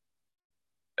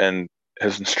 and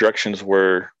his instructions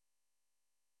were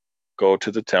go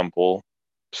to the temple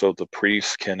so the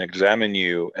priest can examine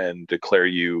you and declare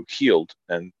you healed,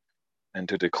 and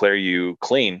to declare you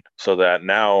clean, so that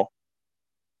now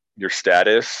your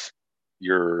status,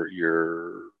 your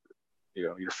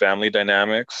your family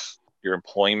dynamics, your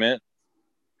employment,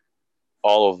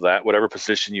 all of that, whatever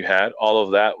position you had, all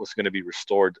of that was going to be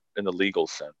restored in the legal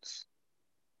sense.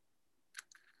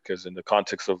 Because in the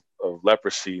context of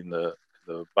leprosy in the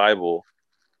Bible,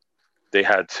 they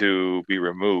had to be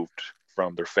removed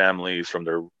from their families, from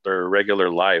their regular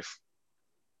life,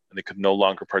 and they could no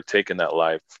longer partake in that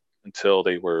life until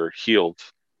they were healed.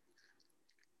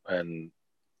 And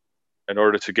in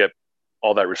order to get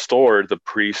all that restored, the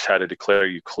priest had to declare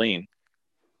you clean.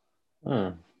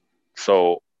 Mm.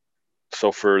 So,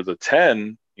 so for the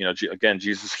 10, again,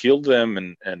 Jesus healed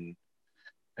them, and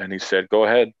he said, "Go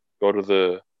ahead, go to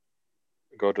the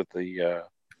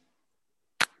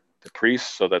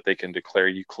priest so that they can declare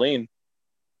you clean."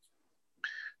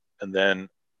 And then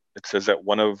it says that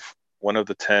one of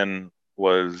the 10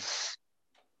 was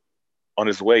on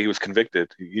his way. He was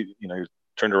convicted. He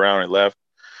turned around and left.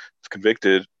 Was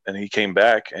convicted, and he came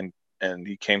back, and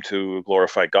he came to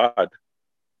glorify God,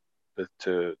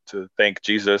 to thank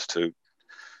Jesus, to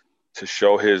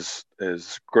show his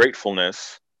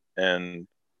gratefulness, and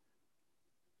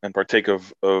partake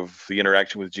of the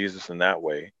interaction with Jesus in that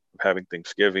way, of having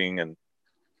Thanksgiving. And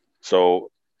so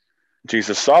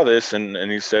Jesus saw this,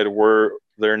 and he said, "Were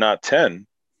there not 10?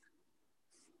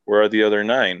 Where are the other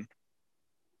 9?"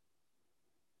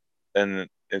 And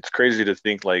it's crazy to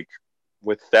think, like,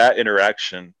 with that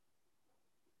interaction,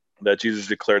 that Jesus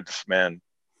declared this man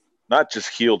not just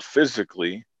healed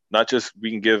physically, not just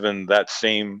being given that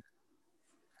same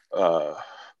uh,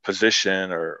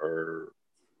 position or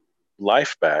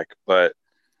life back, but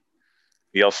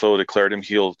he also declared him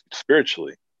healed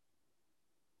spiritually,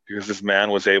 because this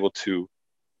man was able to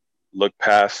look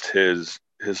past his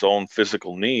own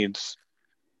physical needs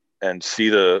and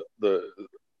see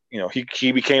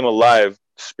he became alive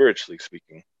spiritually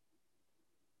speaking.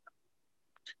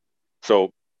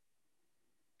 So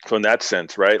in that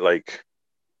sense, right, like,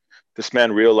 this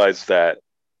man realized that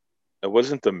it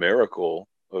wasn't the miracle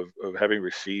of having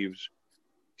received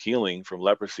healing from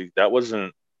leprosy. That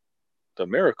wasn't the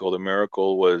miracle. The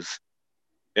miracle was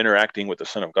interacting with the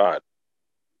Son of God.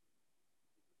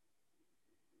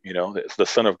 You know, the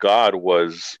Son of God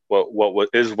was what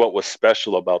was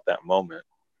special about that moment.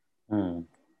 Hmm.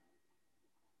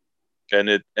 And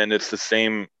it's the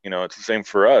same, you know, it's the same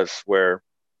for us, where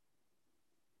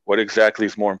what exactly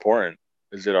is more important?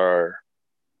 Is it our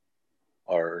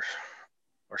our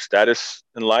status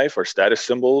in life, our status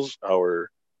symbols, our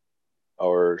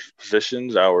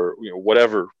positions, our, you know,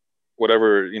 whatever,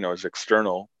 you know, is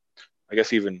external. I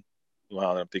guess even,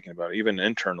 well, I'm thinking about it, even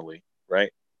internally,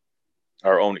 right?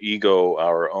 Our own ego,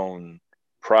 our own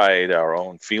pride, our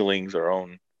own feelings, our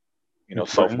own, you know,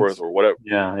 self-worth Importance. or whatever.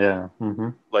 Yeah, yeah. Mm-hmm.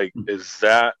 Like, is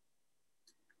that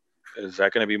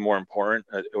going to be more important?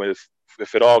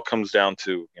 If it all comes down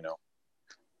to, you know,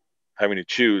 having to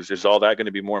choose, is all that going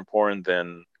to be more important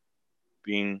than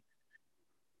being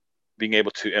being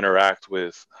able to interact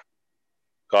with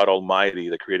God Almighty,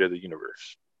 the creator of the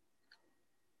universe?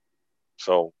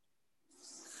 So,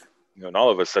 you know, in all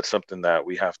of us, that's something that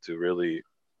we have to really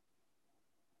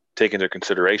take into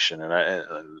consideration.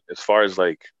 And as far as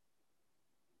like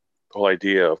the whole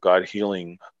idea of God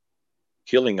healing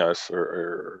us,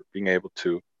 or being able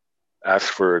to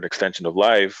ask for an extension of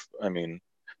life, I mean,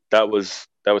 that was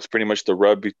pretty much the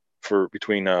rub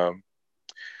between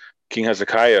King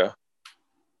Hezekiah,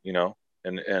 you know,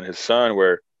 and his son,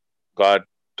 where God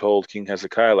told King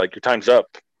Hezekiah, like, your time's up.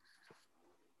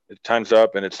 Time's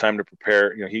up, and it's time to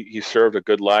prepare. You know, he served a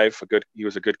good life, he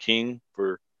was a good king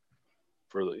for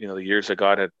you know, the years that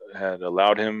God had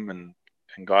allowed him, and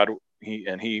God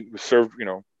he served, you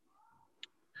know,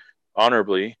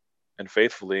 honorably and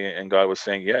faithfully, and God was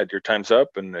saying, yeah, your time's up,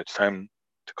 and it's time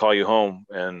to call you home.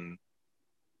 And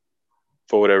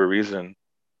for whatever reason,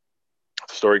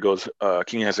 the story goes,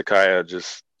 King Hezekiah,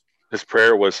 just his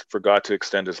prayer was for God to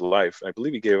extend his life. I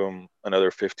believe he gave him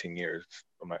another 15 years, if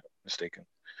I'm not mistaken.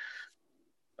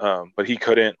 But he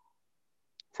couldn't,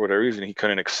 for whatever reason, he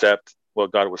couldn't accept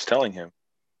what God was telling him.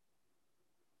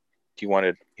 He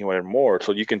wanted more.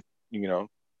 So you can, you know,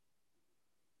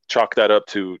 chalk that up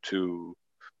to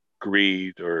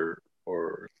greed or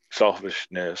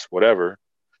selfishness, whatever.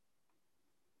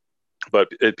 But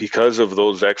because of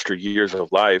those extra years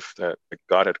of life that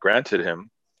God had granted him,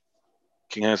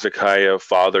 King Hezekiah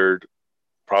fathered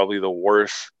probably the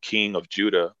worst king of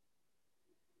Judah,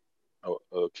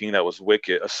 a king that was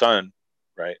wicked, a son,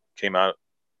 right? Came out,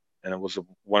 and it was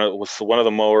one of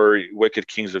the more wicked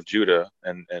kings of Judah,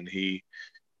 and he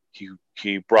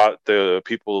brought the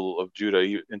people of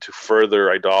Judah into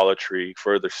further idolatry,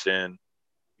 further sin.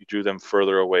 He drew them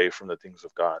further away from the things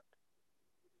of God.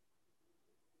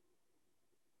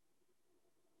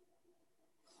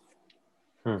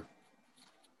 Hmm.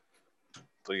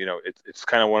 So, you know, it's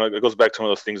kind of it goes back to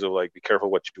one of those things of like, be careful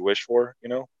what you wish for, you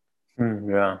know. Hmm.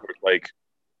 Yeah. Like,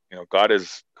 you know, God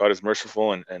is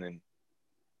merciful, and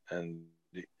and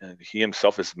he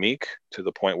himself is meek, to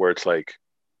the point where it's like,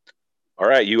 all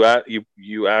right, you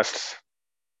asked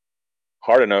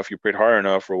hard enough, you prayed hard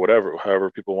enough, or whatever, however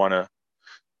people want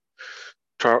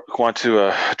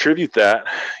to attribute that,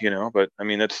 you know. But I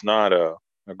mean, that's not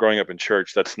growing up in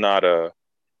church, that's not a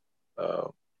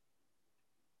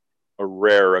a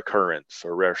rare occurrence,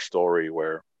 a rare story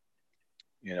where,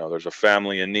 you know, there's a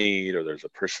family in need, or there's a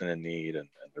person in need, and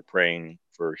they're praying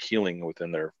for healing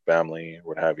within their family, or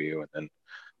what have you, and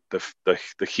then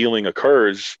the healing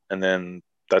occurs, and then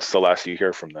that's the last you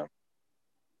hear from them.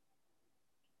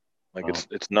 Like, Oh.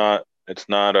 it's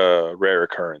not a rare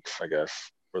occurrence, I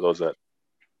guess, for those that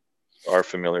are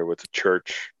familiar with the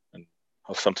church, and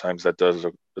how sometimes that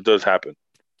does happen.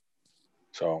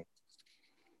 So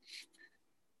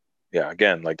yeah,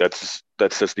 again, like, that's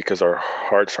just because our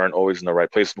hearts aren't always in the right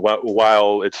place.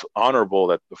 While it's honorable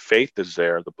that the faith is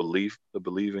there, the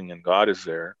believing in God is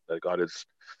there, that God is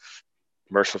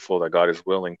merciful, that God is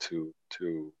willing to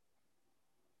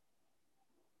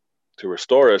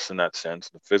restore us in that sense,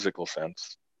 the physical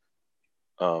sense.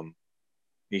 Um,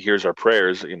 he hears our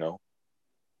prayers, you know,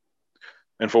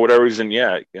 and for whatever reason,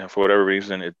 yeah, for whatever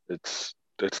reason, it's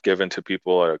given to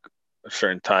people at a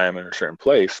certain time and a certain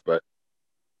place, but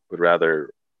would rather,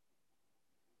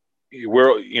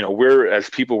 we're as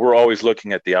people, we're always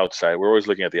looking at the outside, we're always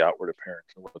looking at the outward appearance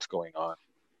and what's going on,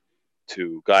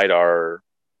 to guide our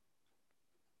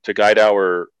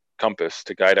compass,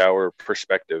 to guide our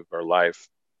perspective, our life,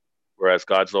 whereas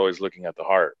God's always looking at the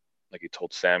heart, like he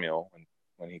told Samuel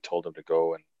when he told him to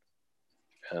go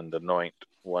and anoint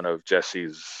one of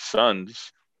Jesse's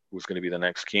sons, who's going to be the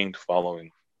next king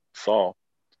following Saul.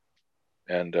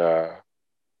 And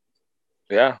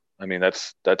yeah, I mean,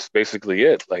 that's basically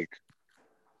it. Like,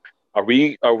 Are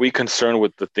we concerned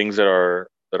with the things that are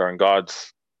in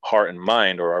God's heart and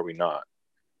mind, or are we not?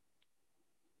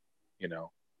 You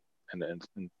know, and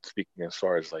speaking as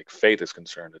far as like faith is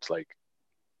concerned, it's like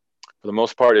for the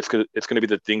most part, it's going to be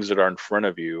the things that are in front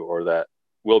of you, or that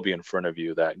will be in front of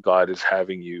you, that God is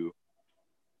having you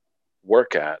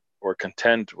work at, or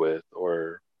contend with,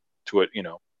 or to it,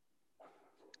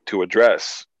 to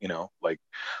address. Like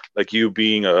you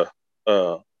being a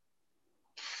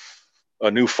a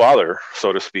new father,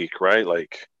 so to speak, right?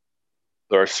 Like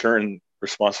there are certain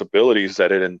responsibilities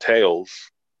that it entails,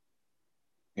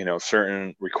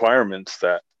 certain requirements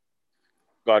that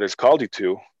God has called you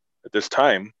to at this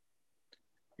time,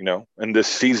 in this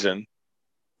season,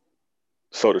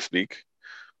 so to speak.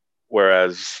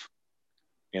 Whereas,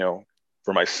 you know,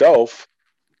 for myself,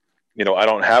 I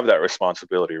don't have that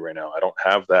responsibility right now. I don't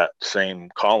have that same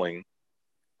calling.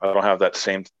 I don't have that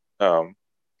same um,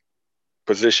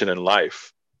 position in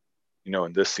life.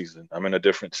 In this season, I'm in a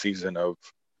different season of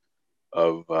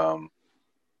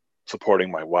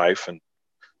supporting my wife and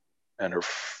her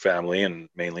family, and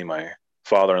mainly my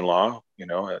father-in-law.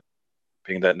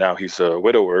 Being that now he's a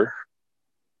widower,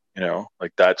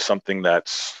 like that's something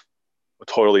that's a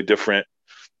totally different.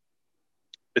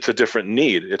 It's a different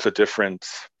need. It's a different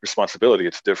responsibility.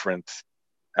 It's different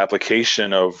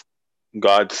application of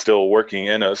God still working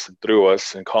in us and through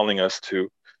us and calling us to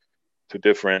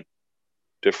different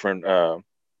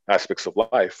aspects of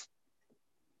life.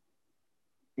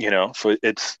 So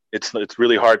it's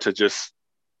really hard to just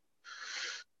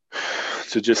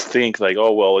think like,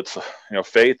 oh well, it's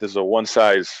faith is a one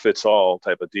size fits all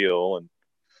type of deal, and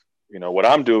what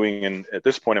I'm doing at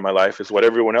this point in my life is what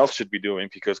everyone else should be doing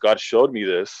because God showed me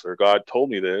this, or God told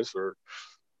me this, or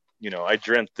I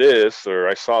dreamt this, or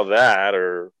I saw that,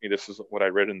 or this is what I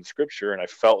read in the scripture and I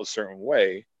felt a certain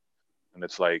way. And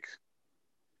it's like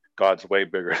God's way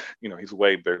bigger. He's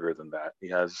way bigger than that.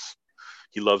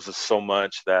 He loves us so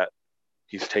much that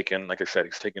he's taken, like I said,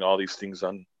 he's taken all these things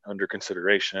under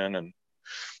consideration, and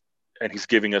he's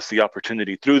giving us the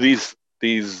opportunity through these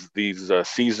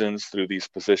seasons, through these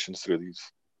positions, through these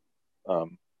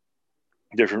um,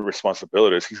 different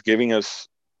responsibilities. He's giving us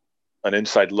an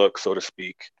inside look, so to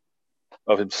speak,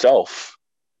 of himself.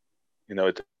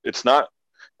 It's not.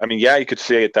 I mean, yeah, you could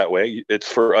say it that way.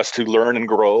 It's for us to learn and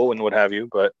grow and what have you.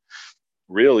 But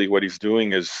really, what he's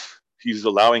doing is he's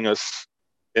allowing us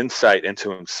insight into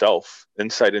himself,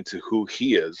 insight into who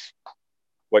he is,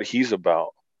 what he's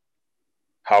about,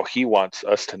 how he wants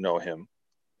us to know him,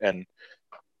 and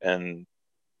and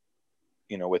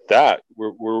with that,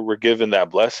 we're given that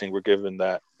blessing, we're given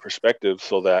that perspective,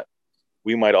 so that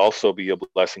we might also be a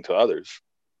blessing to others.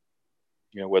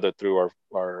 Whether through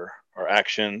our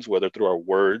actions, whether through our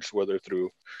words, whether through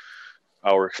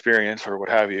our experience or what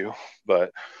have you.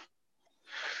 But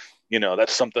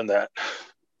that's something that,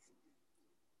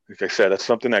 like I said, that's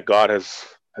something that God has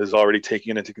already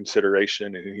taken into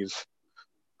consideration, and he's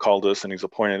called us and he's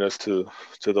appointed us to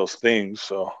those things.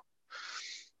 So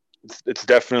it's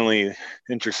definitely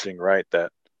interesting, right?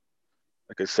 That,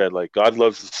 like I said, like God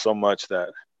loves us so much that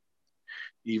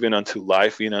even unto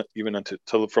life, even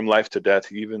from life to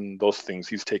death, even those things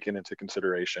he's taken into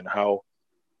consideration, how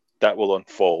that will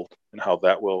unfold and how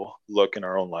that will look in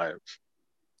our own lives.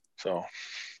 So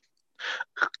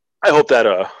I hope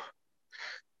that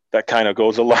kind of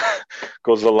goes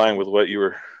along with what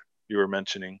you were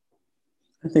mentioning.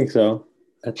 I think so.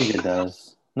 I think it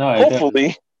does. No, it does.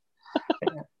 Hopefully.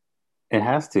 It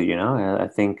has to, I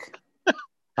think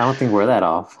I don't think we're that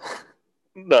off.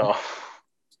 No.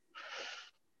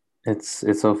 It's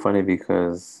so funny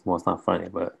because, well, it's not funny,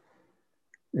 but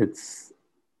it's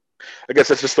I guess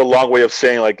that's just a long way of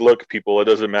saying, like, look, people, it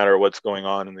doesn't matter what's going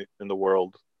on in the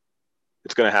world.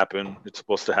 It's going to happen. It's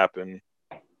supposed to happen.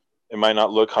 It might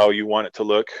not look how you want it to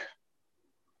look,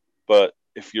 but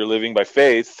if you're living by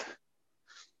faith,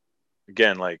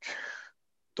 again, like,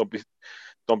 don't be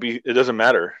it doesn't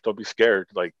matter. Don't be scared.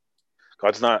 Like,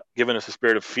 God's not giving us a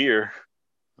spirit of fear,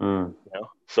 mm,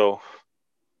 So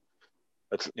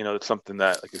that's something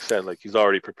that, like I said, like he's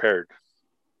already prepared.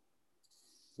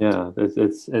 yeah.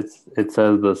 It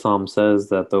says, the psalm says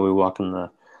that though we walk in the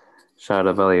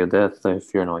shadow of the valley of death, I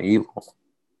fear no evil.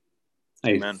 I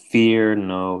Amen. fear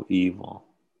no evil.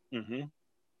 Mm-hmm.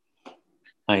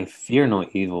 I fear no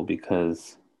evil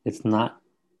because it's not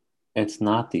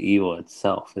the evil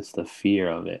itself, it's the fear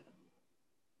of it.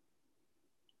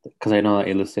 Because I know that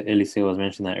Eliseo was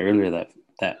mentioning that earlier,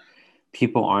 that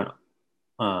people aren't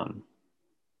um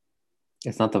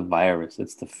it's not the virus,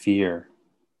 it's the fear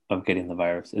of getting the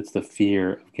virus. It's the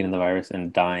fear of getting the virus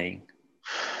and dying.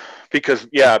 Because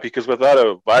without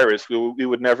a virus, we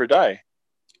would never die.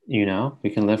 We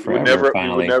can live We would forever never we would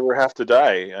finally. never have to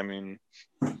die. I mean,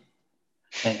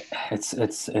 And it's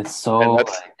and so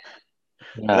that's like,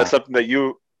 and yeah. that's something that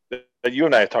you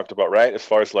and I talked about, right? As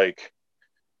far as like,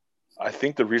 I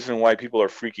think the reason why people are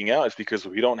freaking out is because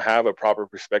we don't have a proper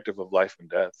perspective of life and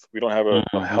death. We don't have a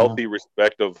Hmm. healthy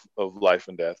respect of life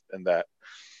and death, and that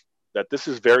this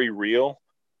is very real.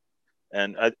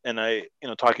 And I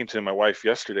talking to my wife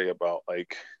yesterday about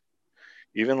like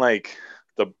even like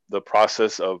the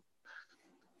process of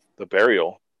the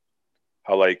burial,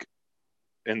 how like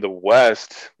in the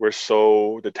West we're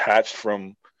so detached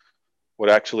from what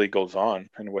actually goes on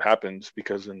and what happens,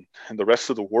 because in the rest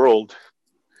of the world,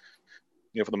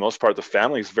 for the most part, the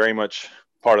family is very much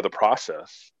part of the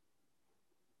process.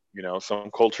 Some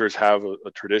cultures have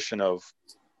a tradition of,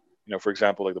 for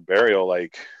example, like the burial,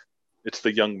 like it's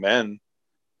the young men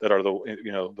that are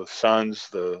the sons,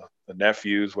 the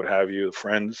nephews, what have you, the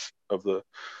friends of the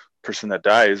person that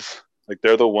dies. Like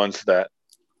they're the ones that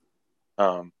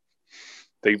um,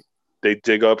 they they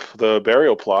dig up the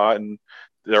burial plot, and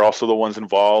they're also the ones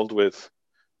involved with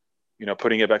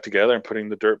putting it back together and putting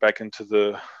the dirt back into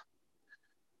the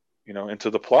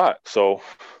plot. So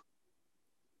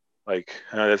like,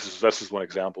 this is one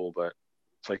example, but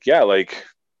it's like, yeah, like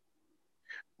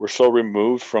we're so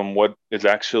removed from what is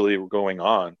actually going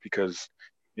on, because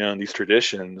in these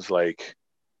traditions, like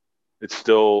it's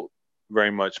still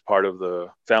very much part of the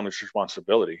family's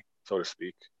responsibility, so to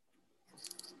speak.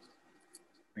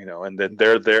 And then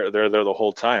they're there the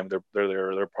whole time.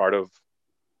 They're part of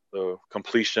the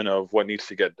completion of what needs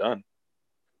to get done.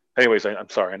 Anyways, I'm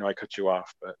sorry, I know I cut you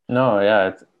off, but No,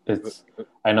 yeah, it's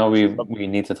I know it's we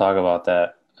need to talk about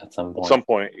that at some at point. some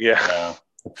point, yeah.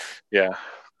 Yeah. Yeah.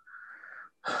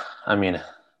 I mean,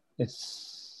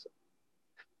 it's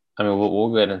I mean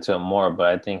we'll get into it more, but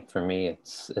I think for me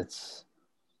it's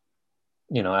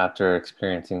after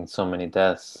experiencing so many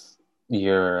deaths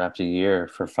year after year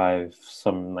for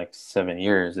some like 7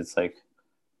 years, it's like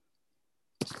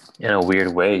in a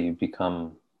weird way you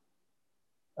become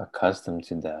accustomed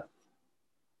to death.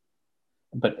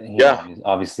 But Yeah.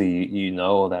 obviously you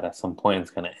know that at some point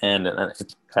it's going to end, and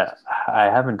I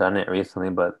haven't done it recently,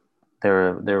 but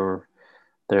there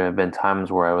have been times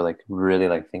where I would like really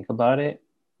like think about it,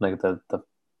 like the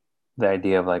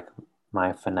idea of like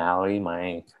my finality,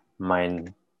 my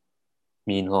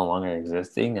me no longer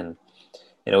existing, and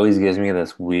it always gives me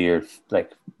this weird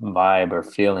like vibe or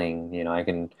feeling. I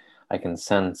can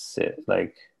sense it,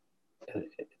 like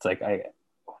it's like I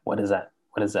what does that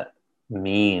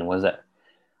mean? What does that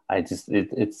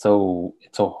it's so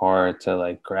hard to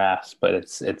like grasp, but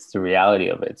it's the reality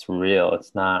of it. It's real.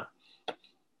 It's not,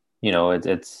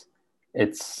 it's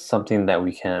something that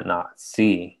we cannot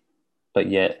see, but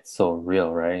yet it's so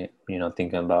real, right?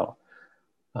 Thinking about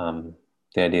um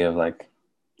the idea of like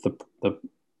the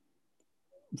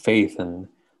faith and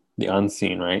the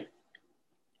unseen, right?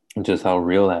 And just how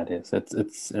real that is.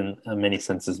 It's in many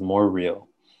senses more real.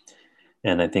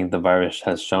 And I think the virus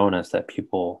has shown us that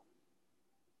people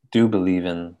do believe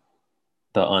in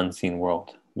the unseen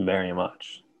world very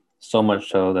much. So much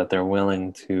so that they're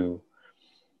willing to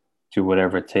do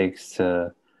whatever it takes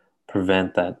to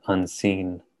prevent that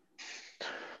unseen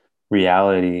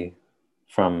reality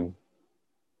from,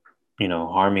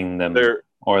 harming them they're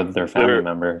or their family they're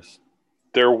members.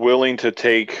 they're willing to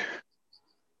take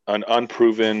an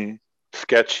unproven,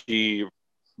 sketchy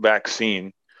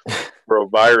vaccine for a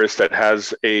virus that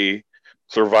has a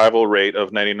survival rate of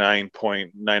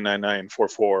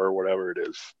 99.99944 or whatever it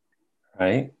is.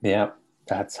 Right? Yeah.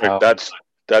 That's Like how, that's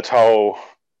how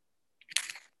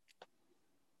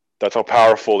that's how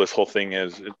powerful this whole thing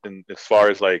is. And as far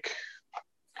as like,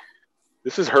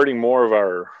 this is hurting more of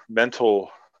our mental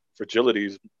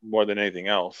fragilities more than anything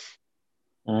else.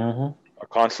 hmm Our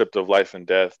concept of life and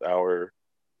death, our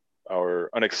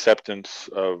unacceptance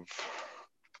of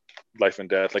life and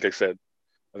death. Like I said,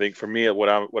 I think for me, what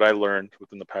I learned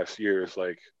within the past year is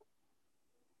like,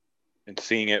 and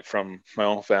seeing it from my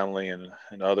own family and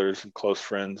others and close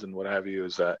friends and what have you,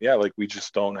 is that, yeah, like we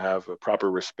just don't have a proper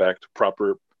respect,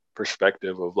 proper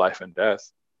perspective of life and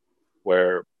death.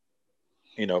 Where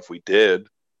if we did,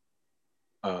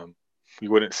 um, we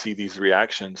wouldn't see these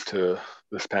reactions to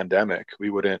this pandemic. We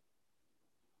wouldn't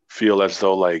feel as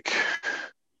though like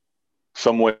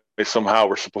some way somehow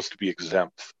we're supposed to be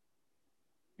exempt,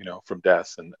 from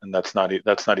death, and that's not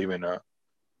even a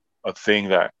thing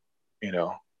that you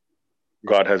know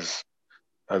God has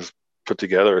put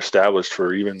together, established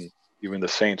for even the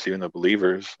saints, even the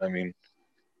believers. I mean,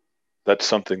 that's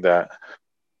something that,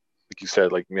 like you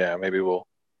said, like, yeah, maybe we'll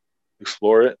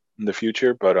explore it in the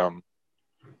future, but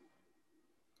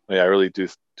yeah, I really do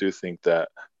think that.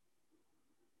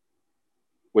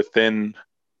 within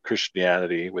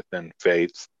Christianity, within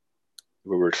faith,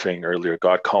 we were saying earlier,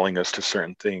 God calling us to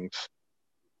certain things,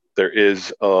 there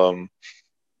is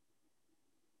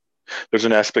there's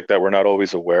an aspect that we're not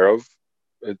always aware of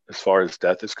as far as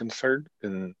death is concerned,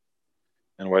 and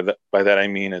by that I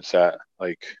mean it's that,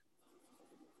 like,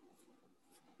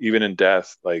 even in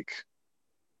death, like,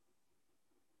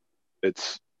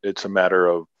 it's a matter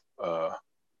of uh,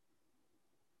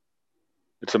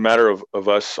 it's a matter of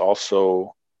us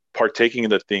also partaking in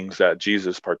the things that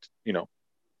Jesus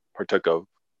partook of,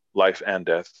 life and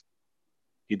death.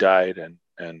 He died,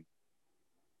 and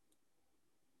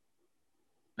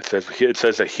it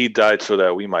says that he died so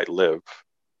that we might live.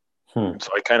 Hmm. And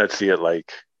so I kind of see it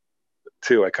like,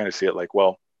 too. I kind of see it like,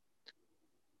 well,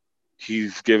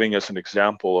 he's giving us an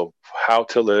example of how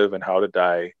to live and how to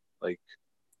die, like,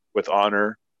 with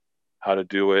honor, how to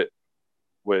do it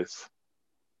with,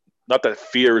 not that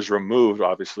fear is removed,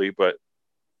 obviously, but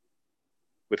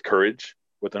with courage,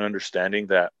 with an understanding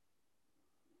that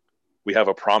we have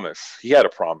a promise. He had a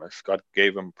promise. God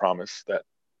gave him a promise that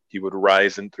he would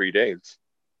rise in 3 days.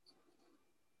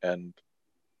 And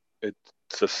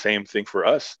it's the same thing for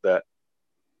us, that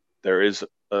there is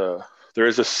a there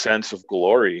is a sense of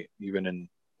glory even in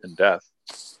death,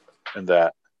 and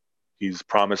that he's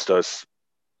promised us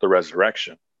the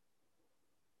resurrection.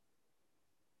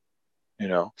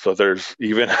 So there's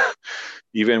even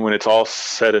even when it's all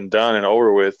said and done and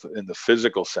over with in the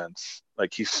physical sense,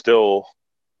 like he's still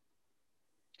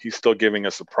giving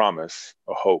us a promise,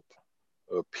 a hope,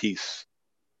 a peace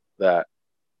that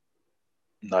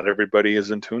not everybody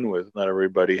is in tune with, not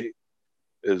everybody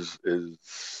is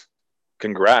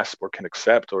can grasp or can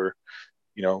accept, or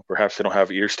perhaps they don't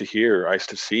have ears to hear, eyes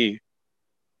to see,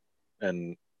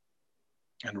 and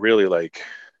really, like,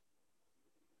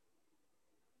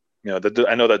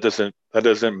 I know that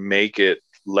doesn't make it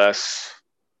less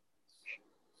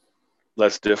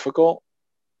difficult,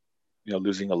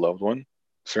 losing a loved one,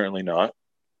 certainly not.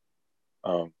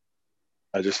 um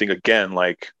I just think, again,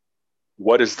 like,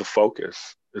 what is the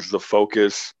focus? Is the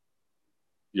focus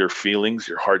your feelings,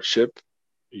 your hardship,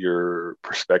 your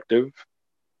perspective,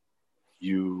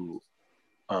 you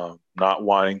not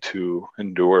wanting to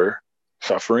endure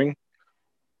suffering,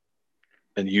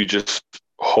 and you just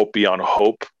hope beyond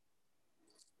hope,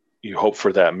 you hope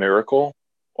for that miracle?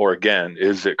 Or, again,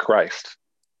 is it Christ?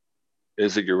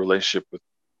 Is it your relationship with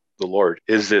the Lord?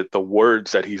 Is it the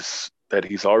words that he's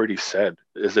already said?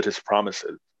 Is it his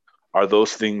promises? Are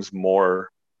those things more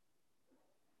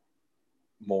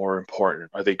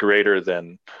important? Are they greater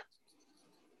than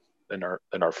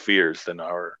our fears, than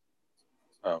our,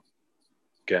 um,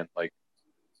 again, like,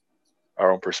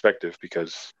 our own perspective?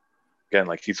 Because, again,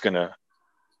 like, he's gonna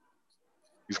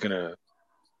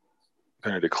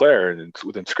declare, and it's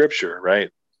within Scripture, right?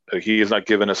 He has not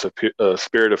given us a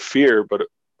spirit of fear, but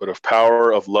of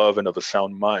power, of love, and of a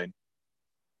sound mind,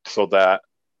 so that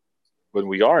when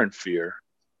we are in fear,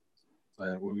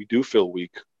 and when we do feel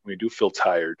weak, when we do feel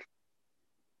tired,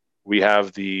 we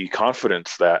have the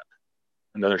confidence that,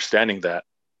 and understanding that,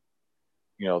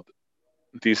 you know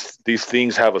these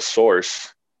things have a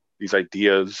source, these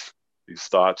ideas, these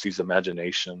thoughts, these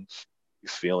imaginations,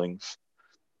 these feelings.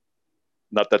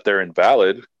 Not that they're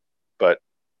invalid, but,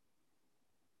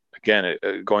 again,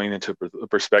 going into the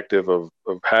perspective of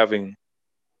having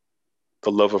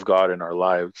the love of God in our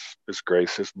lives, His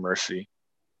grace, His mercy,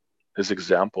 His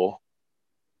example,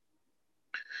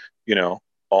 you know,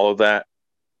 all of that,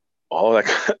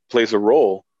 plays a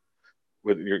role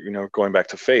with going back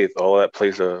to faith. All of that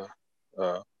plays a,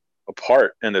 a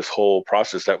part in this whole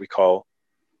process that we call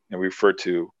and we refer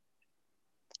to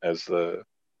as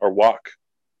our walk,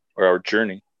 or our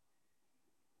journey,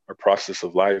 our process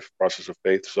of life, process of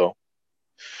faith. So,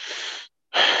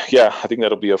 yeah, I think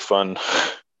that'll be a fun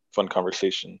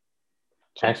conversation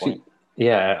at some point. Actually,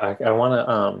 yeah, I want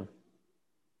to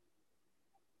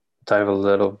dive a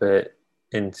little bit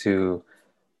into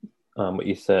what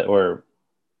you said, or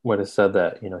what is said,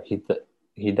 that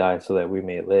he died so that we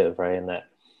may live, right? And that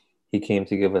he came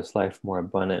to give us life more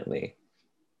abundantly.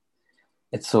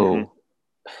 It's Mm-hmm. so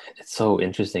it's so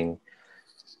interesting,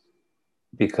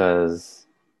 because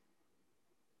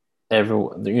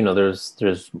everyone, there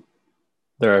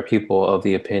are people of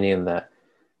the opinion that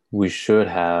we should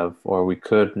have, or we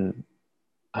could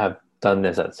have done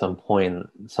this at some point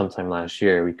sometime last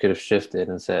year. We could have shifted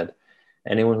and said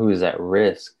anyone who is at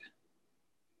risk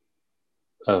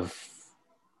of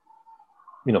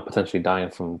potentially dying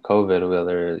from COVID,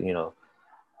 whether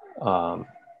um,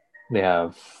 they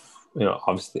have,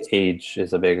 obviously age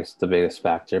is the biggest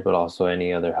factor, but also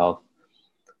any other health,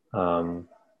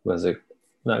 was it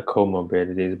not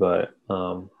comorbidities, but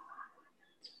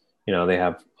they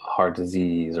have heart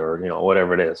disease or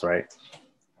whatever it is, right?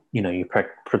 You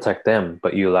protect them,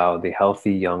 but you allow the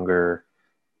healthy younger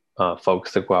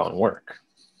folks to go out and work,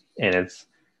 and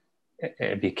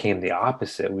it became the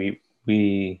opposite.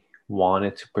 We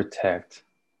wanted to protect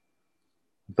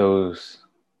those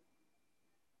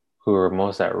who were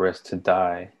most at risk to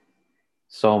die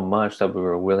so much that we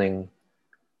were willing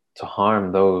to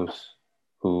harm those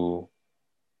who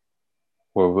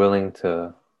were willing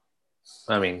to.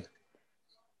 I mean,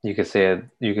 you could say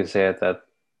it that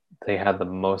they had the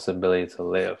most ability to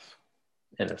live,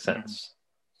 in a sense.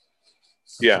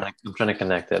 Yeah. I'm trying to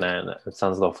connect it, and it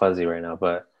sounds a little fuzzy right now,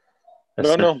 but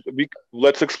No.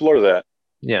 Let's explore that.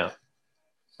 yeah.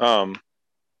 Because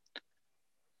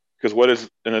what is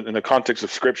in the context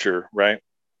of Scripture, right?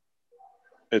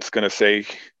 It's going to say.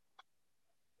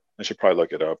 I should probably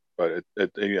look it up, but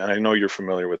and I know you're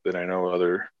familiar with it. I know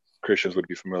other Christians would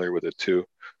be familiar with it too,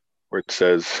 where it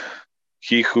says,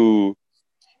 "He who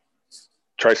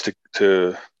tries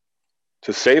to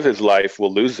save his life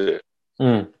will lose it."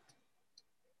 Mm.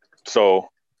 So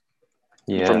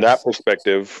from that Yes.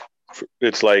 perspective,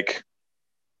 it's like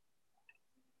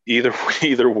either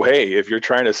either way, if you're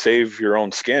trying to save your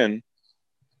own skin,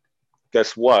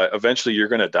 guess what? Eventually you're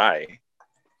going to die.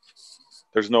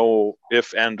 There's no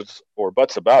if, ands, or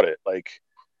buts about it. Like,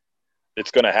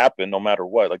 it's going to happen no matter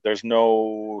what. Like, there's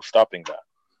no stopping that.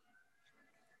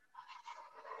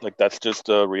 Like, that's just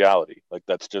a reality. Like,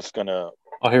 that's just going to.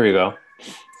 Oh, here we go.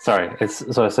 Sorry. It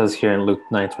says here in Luke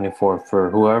 9:24, for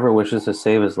whoever wishes to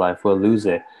save his life will lose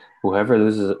it. Whoever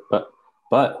loses it,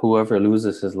 but whoever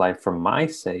loses his life for my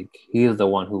sake, he is the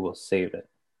one who will save it.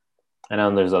 I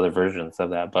know there's other versions of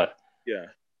that, but Yeah.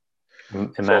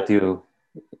 in So, Matthew,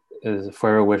 is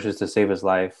whoever wishes to save his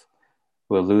life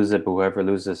will lose it, but whoever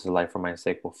loses his life for my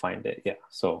sake will find it. Yeah.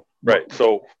 So, right.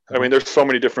 So, I mean, there's so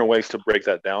many different ways to break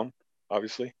that down,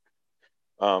 obviously.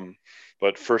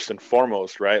 But first and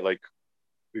foremost, right? Like,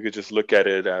 we could just look at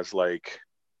it as like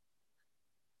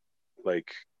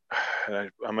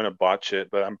I'm gonna botch it,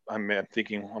 but I'm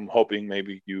thinking, I'm hoping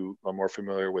maybe you are more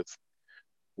familiar with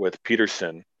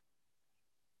Peterson,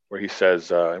 where he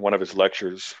says in one of his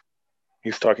lectures,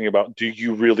 he's talking about, do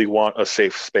you really want a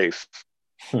safe space?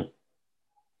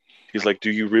 He's like,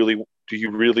 do you really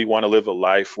want to live a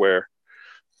life where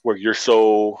you're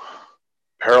so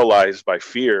paralyzed by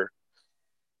fear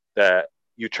that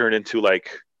you turn into like,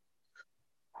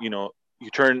 you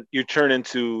turn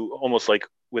into almost like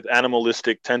with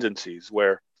animalistic tendencies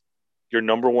where your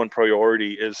number one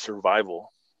priority is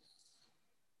survival.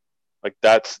 Like,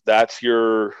 that's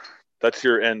your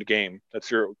end game. That's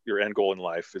your end goal in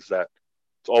life, is that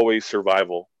it's always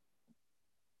survival.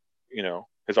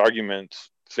 His argument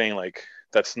saying like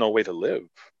that's no way to live.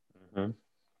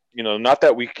 mm-hmm. Not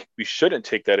that we shouldn't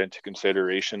take that into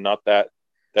consideration. Not that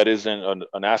that isn't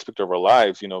an aspect of our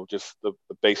lives. Just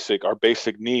our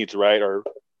basic needs, right?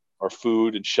 Our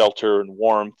food and shelter and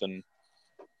warmth and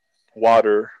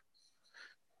water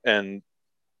and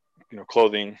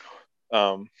clothing.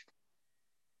 Um,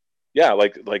 yeah,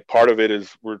 like part of it is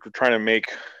we're trying to make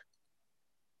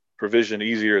provision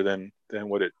easier than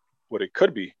what it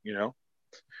could be.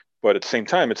 But at the same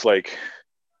time, it's like,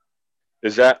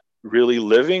 is that really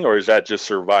living or is that just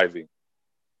surviving?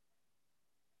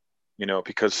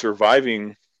 Because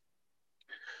surviving,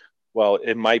 while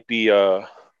it might be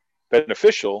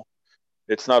beneficial,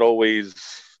 it's not always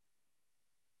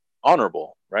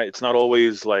honorable, right? It's not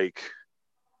always like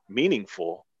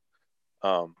meaningful.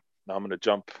 Now I'm going to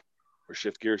jump or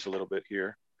shift gears a little bit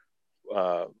here.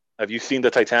 Uh, have you seen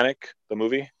the Titanic, the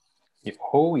movie?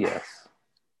 Oh yes.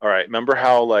 All right. Remember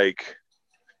how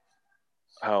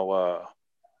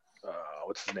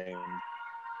what's his name?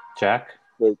 Jack.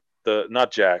 The not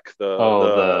Jack, Oh,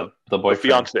 the the the boyfriend.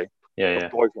 fiance, Yeah, the yeah.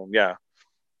 boyfriend, yeah.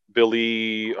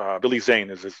 Billy Zane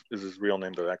is his real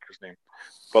name, the actor's name.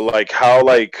 But like how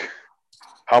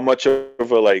much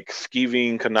of a like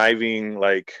skeeving, conniving,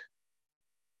 like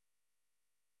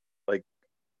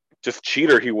just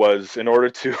cheater he was in order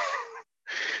to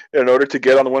in order to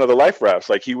get on one of the life rafts.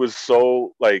 Like, he was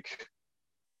so like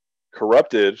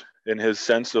corrupted in his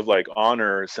sense of like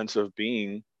honor, sense of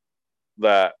being,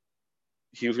 that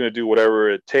he was going to do whatever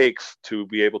it takes to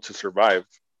be able to survive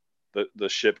the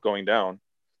ship going down.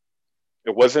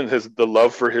 It wasn't the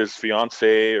love for his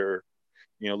fiance, or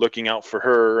looking out for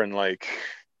her, and like,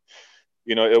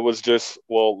 it was just,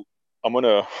 well, i'm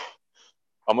gonna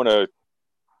I'm gonna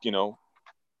you know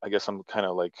I guess I'm kind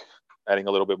of like adding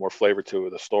a little bit more flavor to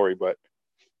the story, but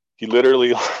he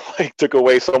literally like took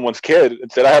away someone's kid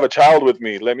and said, I have a child with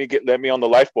me, let me on the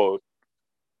lifeboat.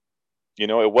 You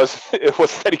know, it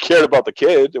wasn't that he cared about the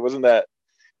kid. It wasn't that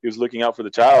he was looking out for the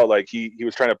child. Like he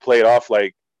was trying to play it off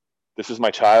like, this is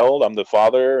my child, I'm the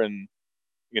father, and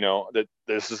that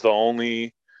this is the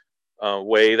only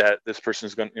way that this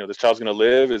person's going to, this child's going to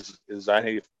live is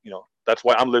I, that's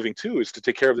why I'm living too, is to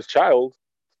take care of this child.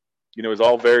 Is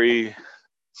all very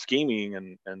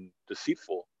scheming and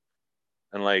deceitful.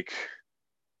 And like,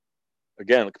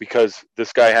 again, because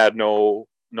this guy had no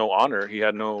honor, he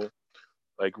had no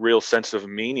like real sense of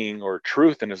meaning or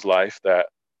truth in his life. That,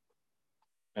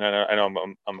 and I know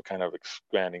I'm kind of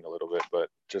expanding a little bit, but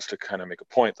just to kind of make a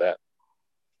point that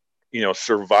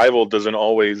survival doesn't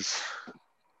always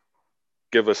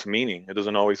give us meaning. It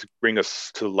doesn't always bring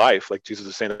us to life, like Jesus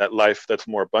is saying, that life that's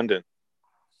more abundant.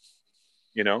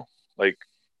 Like,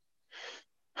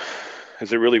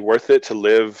 is it really worth it to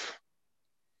live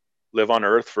on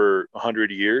earth for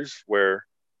 100 years where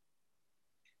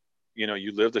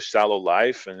you lived a shallow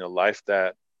life, and a life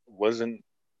that wasn't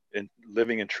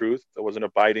living in truth, that wasn't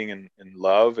abiding in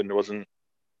love, and it wasn't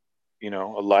a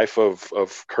life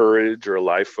of courage, or a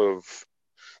life of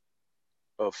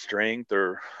strength,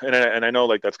 and I know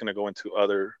like that's going to go into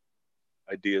other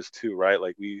ideas too, right?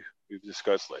 Like we've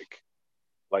discussed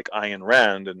like Ayn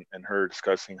Rand, and her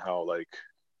discussing how like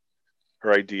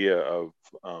her idea of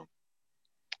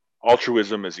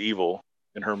altruism is evil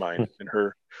in her mind, in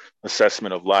her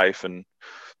assessment of life, and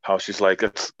how she's like,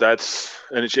 that's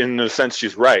and in a sense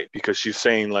she's right, because she's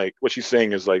saying, like, what she's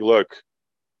saying is like, look,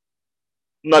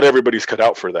 not everybody's cut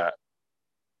out for that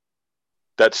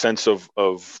sense of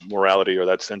morality, or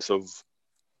that sense of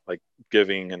like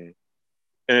giving, and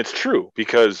it's true,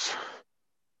 because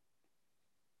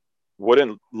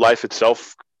wouldn't life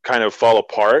itself kind of fall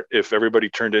apart if everybody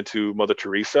turned into Mother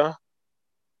Teresa?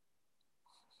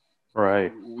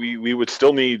 Right. We would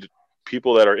still need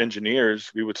people that are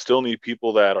engineers. We would still need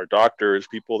people that are doctors,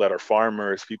 people that are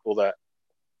farmers, people that,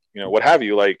 what have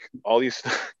you, like all these.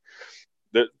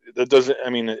 that doesn't, I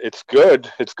mean, it's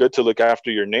good to look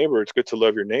after your neighbor, it's good to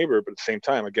love your neighbor, but at the same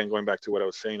time, again, going back to what I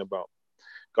was saying about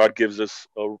God gives us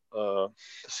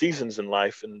seasons in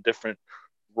life and different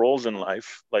roles in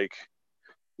life. Like,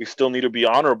 we still need to be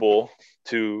honorable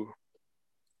to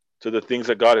the things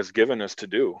that God has given us to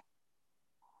do.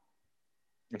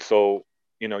 And so,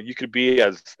 you could be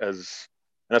and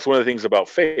that's one of the things about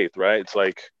faith, right? It's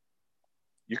like,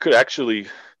 you could actually,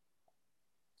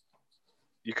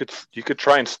 you could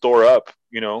try and store up,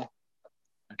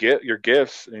 get your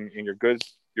gifts and your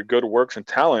good works and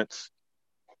talents.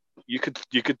 You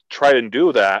could try and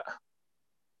do that,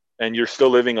 and you're still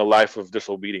living a life of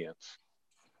disobedience.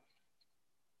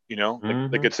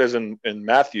 Like it says in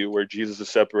Matthew, where Jesus is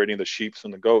separating the sheep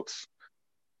and the goats,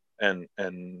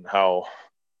 and how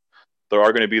there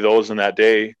are going to be those in that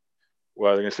day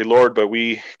where they're going to say, Lord, but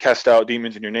we cast out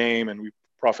demons in your name, and we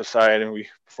prophesied, and we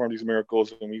performed these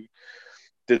miracles, and we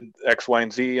did X, Y,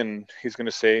 and Z. And he's going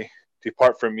to say,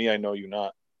 depart from me, I know you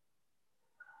not.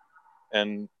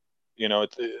 And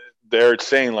it's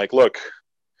saying, like, look,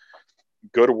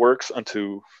 good works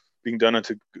unto being done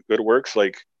unto good works.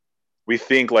 Like, we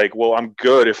think like, well, I'm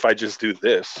good if I just do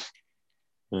this.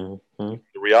 The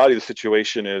reality of the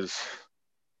situation is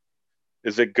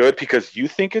it good because you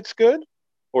think it's good,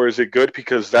 or is it good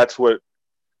because that's what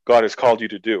God has called you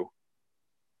to do?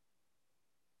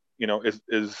 Is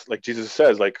like Jesus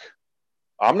says, like,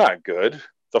 I'm not good,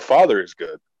 the Father is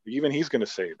good. Even he's going to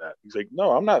say that. He's like,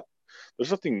 no, I'm not.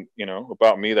 There's nothing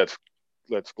about me that's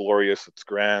glorious, that's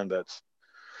grand, that's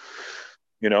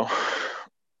he's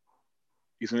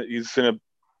going to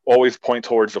always point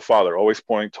towards the Father, always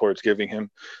point towards giving him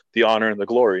the honor and the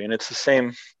glory. And it's the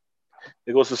same.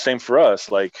 It goes the same for us.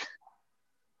 Like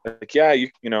yeah,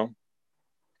 it's not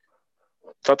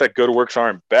that good works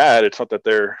aren't bad. It's not that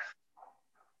they're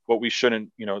what we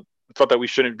shouldn't. It's not that we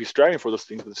shouldn't be striving for those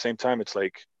things. But at the same time, it's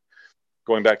like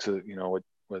going back to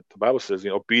what the Bible says.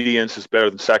 Obedience is better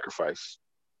than sacrifice.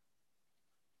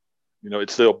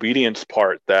 It's the obedience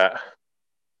part that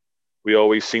we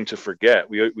always seem to forget.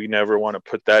 We never want to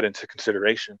put that into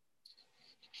consideration.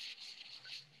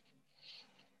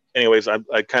 Anyways,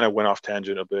 I kind of went off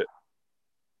tangent a bit.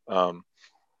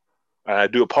 I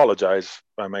do apologize,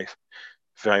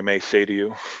 if I may say to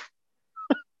you.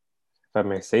 If I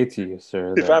may say to you,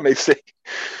 sir, if I may say,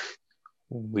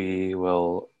 we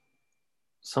will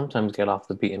sometimes get off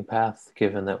the beaten path,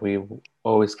 given that we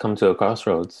always come to a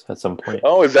crossroads at some point.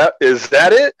 Oh, is that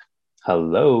it?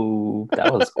 Hello,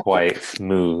 that was quite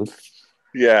smooth.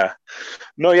 Yeah,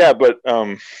 no, yeah, but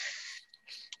I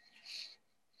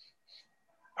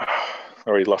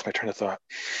already lost my train of thought.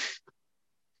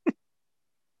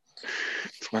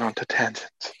 Just went on to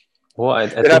tangents. Well, I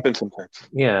It think, happens sometimes.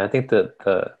 yeah, I think that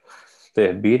the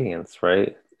obedience,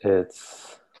 right?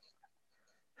 It's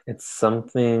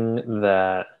something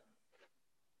that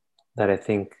I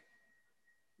think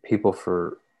people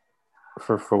for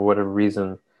whatever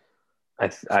reason,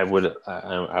 I would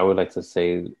like to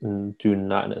say do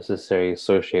not necessarily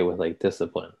associate with like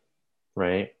discipline,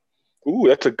 right? Ooh,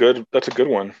 that's a good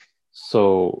one.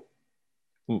 So,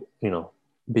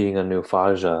 being a new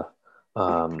Faja,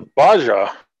 Baja.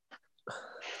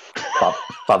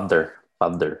 father,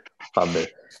 father, father.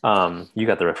 You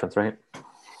got the reference, right?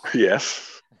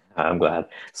 Yes. I'm glad.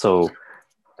 So,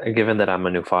 given that I'm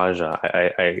a new Faja,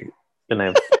 and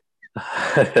I've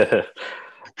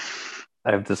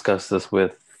I've discussed this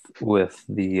with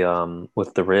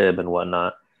the rib and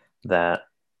whatnot that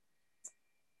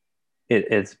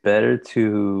it's better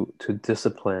to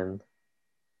discipline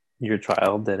your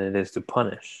child than it is to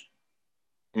punish.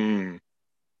 Mm.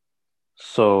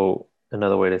 So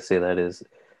another way to say that is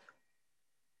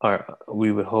our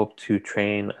we would hope to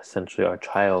train essentially our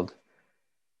child,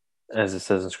 as it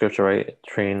says in scripture, right?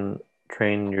 Train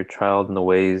your child in the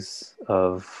ways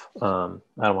of I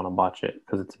don't want to botch it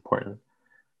because it's important.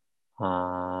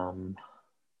 Um,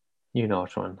 you know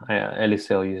which one?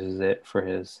 Eliseo uses it for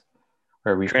his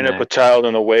or Train up a reconnect. child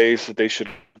in the ways that they should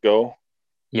go.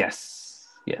 Yes,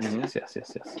 yes, Hmm. yes, yes,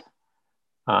 yes, yes.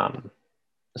 Um,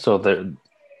 so the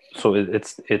so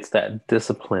it's that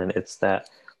discipline, it's that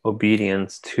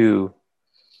obedience to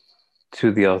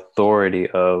the authority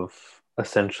of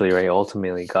essentially, right,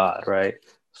 ultimately God, right?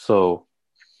 So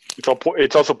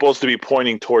It's all supposed to be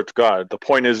pointing towards God. The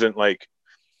point isn't like,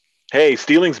 hey,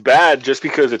 stealing's bad just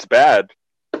because it's bad,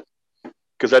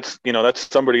 because that's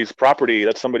somebody's property.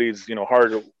 That's somebody's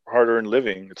hard earned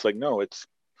living. It's like, no, it's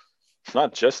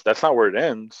not just that's not where it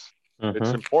ends.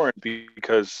 It's mhm, important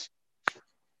because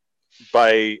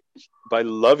by by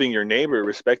loving your neighbor,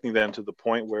 respecting them to the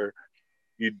point where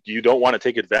you don't want to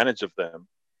take advantage of them.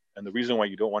 And the reason why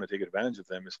you don't want to take advantage of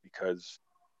them is because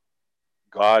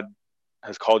God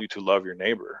has called you to love your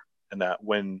neighbor, and that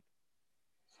when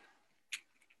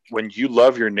you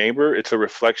love your neighbor, it's a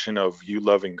reflection of you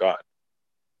loving God.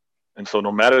 And so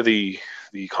no matter the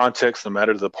context, no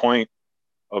matter the point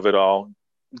of it all,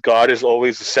 God is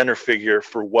always the center figure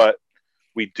for what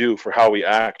we do, for how we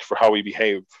act, for how we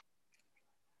behave.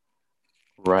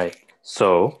 right.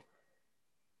 So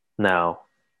now,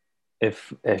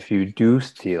 if you do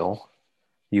steal,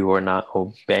 you are not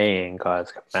obeying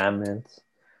God's commandments,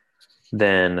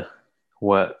 then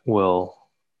what will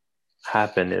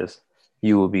happen is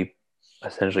you will be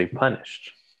essentially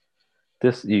punished.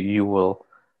 You will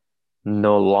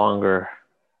no longer.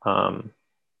 Um,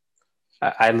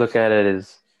 I look at it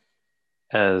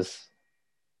as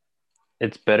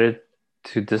it's better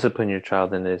to discipline your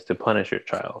child than it is to punish your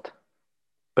child.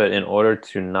 But in order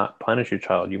to not punish your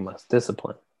child, you must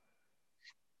discipline.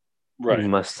 Right. You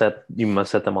must set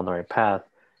them on the right path.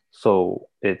 So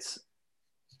it's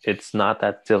not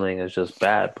that stealing is just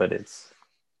bad, but it's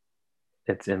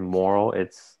immoral.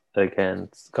 It's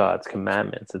against God's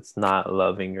commandments. It's not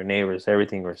loving your neighbors.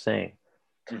 Everything we're saying.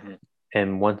 Hmm.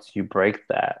 And once you break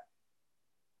that,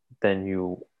 then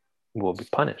you will be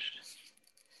punished.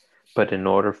 But in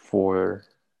order for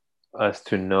us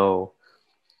to know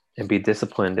and be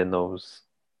disciplined in those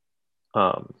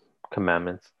um,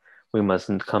 commandments, we must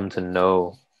come to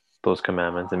know those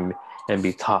commandments and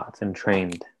be taught and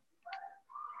trained.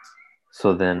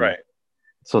 So then, Right.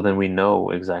 so then we know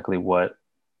exactly what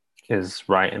is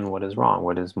right and what is wrong,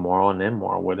 what is moral and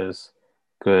immoral, what is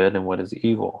good and what is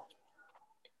evil.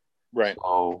 Right.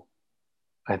 So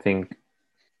I think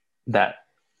that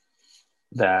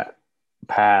that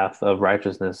path of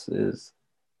righteousness is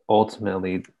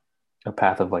ultimately a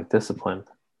path of like discipline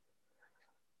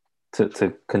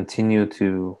to continue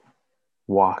to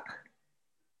walk,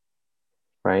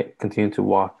 right? Continue to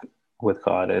walk with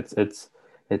God.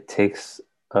 It takes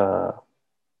uh,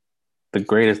 the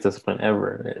greatest discipline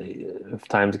ever. If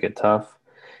times get tough,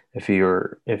 if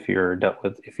you're dealt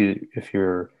with, if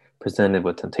you're presented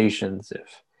with temptations,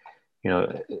 if you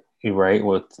know, you right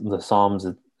with the Psalms,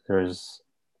 there's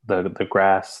the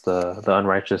grass, the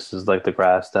unrighteous is like the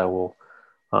grass that will,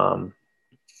 um,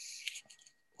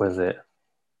 what is it?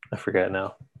 I forget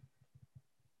now.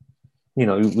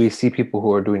 We see people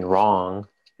who are doing wrong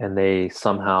and they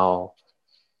somehow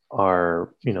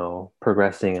are,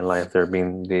 progressing in life.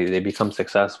 They become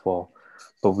successful,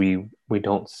 but we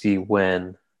don't see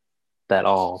when that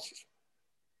all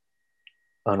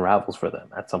unravels for them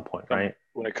at some point, right?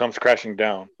 When it comes crashing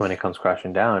down. When it comes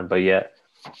crashing down. But yet,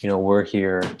 we're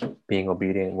here being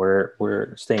obedient.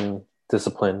 We're staying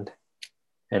disciplined,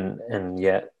 and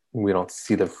yet we don't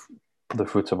see the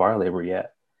fruits of our labor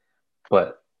yet,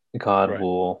 but God Right.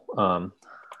 will.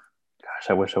 Gosh,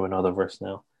 I wish I would know the verse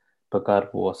now, but God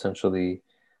will essentially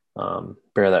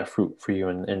bear that fruit for you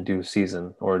in due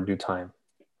season or due time.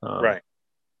 Um, Right.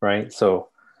 right. So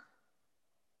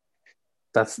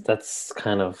that's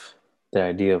kind of the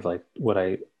idea of like what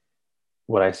I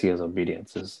see as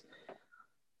obedience is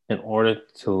in order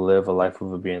to live a life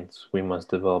of obedience, we must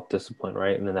develop discipline,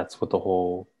 right? And then that's what the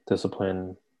whole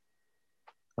discipline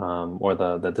or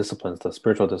the disciplines, the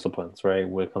spiritual disciplines, right?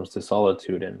 When it comes to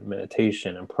solitude and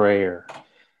meditation and prayer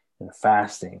and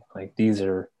fasting, like these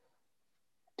are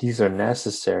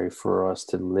necessary for us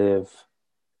to live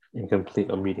in complete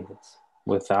obedience.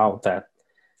 Without that,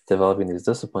 developing these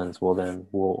disciplines, well, then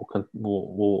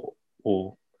we'll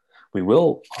we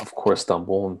will of course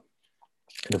stumble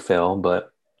and fail,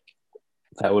 but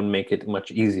that would make it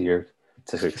much easier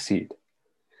to succeed.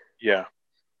 Yeah.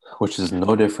 Which is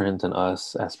no different than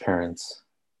us as parents,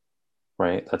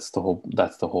 right? That's the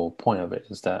whole point of it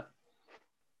is that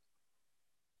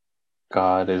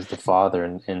God is the Father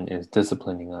and is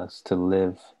disciplining us to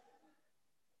live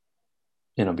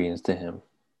in obedience to Him.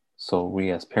 So we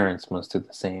as parents must do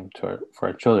the same for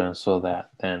our children, so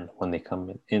that then when they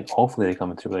come in, hopefully they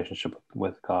come into a relationship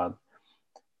with God,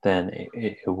 then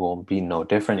it will be no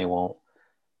different. It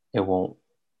won't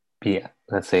be,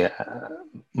 let's say,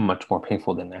 much more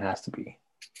painful than it has to be,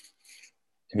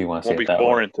 if you want to say Won't it be that way.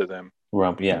 foreign to them.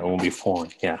 Yeah, it won't be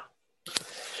foreign. Yeah.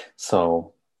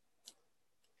 So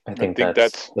I I think think that's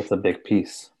that's that's a big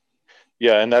piece.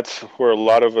 yeah, and that's where a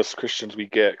lot of us Christians we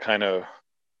get kind of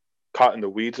caught in the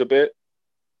weeds a bit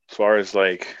as far as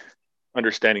like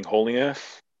understanding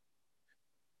holiness.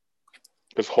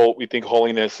 Because we think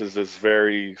holiness is this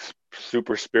very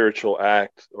super spiritual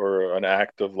act or an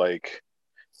act of like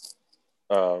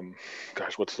um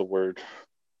gosh, what's the word?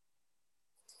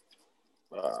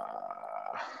 Uh,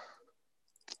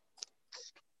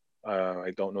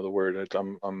 I don't know the word.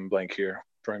 I'm blank here.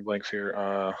 Drawing blanks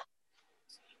here.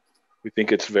 We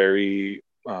think it's very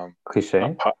not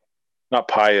Cliche. not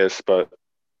pious, but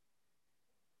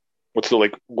what's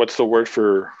the word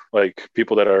for like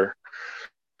people that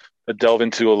delve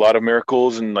into a lot of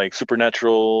miracles and like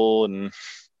supernatural, and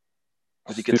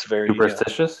I think it's very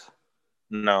Superstitious,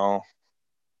 no.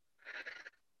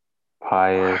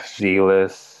 pious,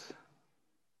 zealous,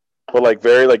 But like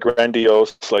very like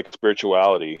grandiose like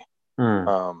spirituality. mm,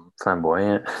 Um,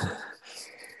 flamboyant.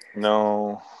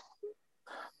 no,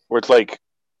 where it's like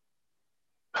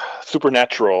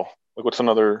supernatural. Like what's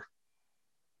another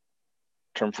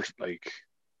term for like?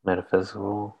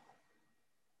 Metaphysical.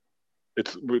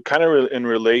 It's kind of in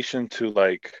relation to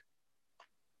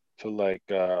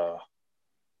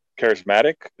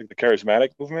charismatic, like the charismatic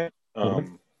movement.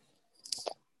 Mhm.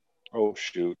 Oh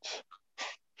shoot,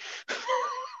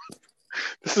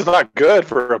 this is not good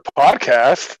for a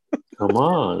podcast. Come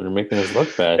on, you're making us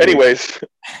look bad here. Anyways,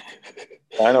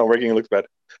 I know making it look bad.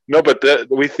 No, but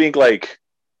we think like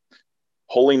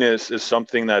holiness is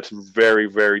something that's very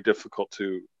very difficult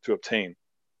to obtain.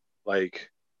 Like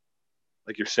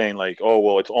like you're saying like oh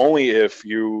well it's only if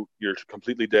you're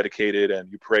completely dedicated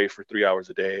and you pray for 3 hours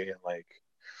a day and like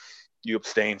you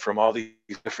abstain from all these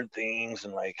different things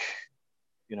and like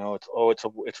it's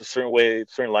it's a certain way,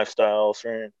 certain lifestyle,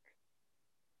 certain,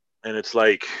 and it's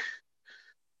like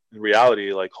in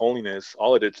reality like holiness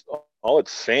all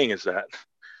it's saying is that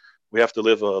we have to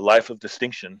live a life of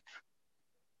distinction,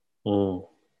 Mm.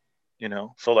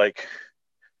 so like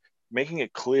making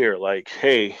it clear like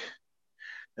hey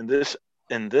in this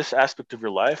in this aspect of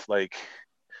your life like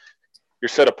you're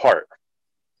set apart,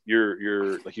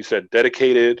 you're like you said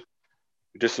dedicated,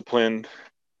 you're disciplined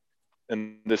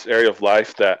in this area of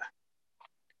life that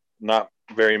not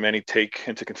very many take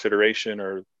into consideration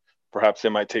or perhaps they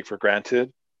might take for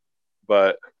granted.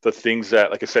 But the things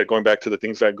that, like I said, going back to the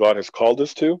things that God has called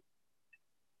us to,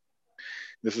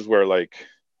 this is where like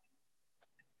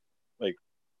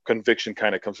conviction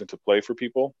kind of comes into play for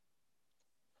people,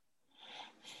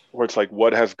 where it's like,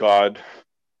 what has God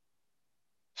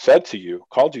said to you,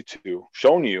 called you to,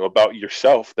 shown you about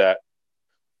yourself that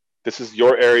this is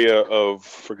your area of,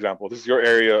 for example, this is your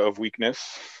area of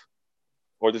weakness,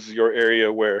 or this is your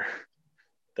area where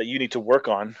that you need to work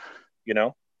on, you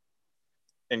know,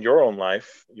 in your own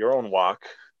life, your own walk,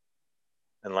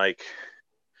 and like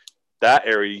that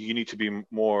area you need to be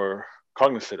more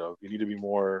cognizant of. You need to be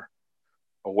more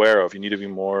aware of. You need to be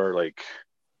more like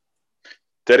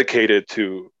dedicated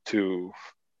to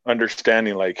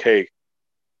understanding like hey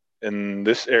in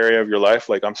this area of your life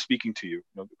like I'm speaking to you,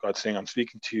 God's saying I'm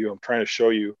speaking to you, I'm trying to show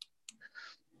you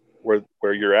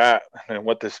where you're at and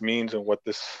what this means and what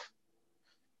this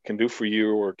can do for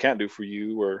you or can't do for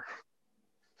you, or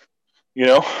you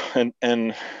know,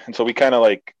 and so we kind of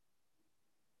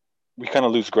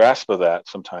lose grasp of that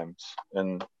sometimes.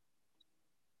 And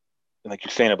like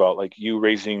you're saying about like you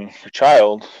raising your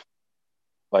child,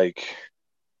 like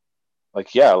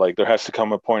yeah, like there has to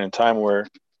come a point in time where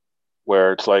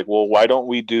it's like, well, why don't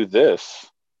we do this?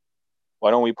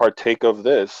 Why don't we partake of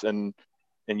this? And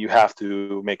you have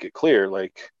to make it clear,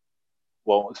 like,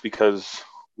 well, it's because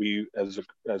we as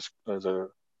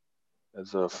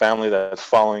a family that's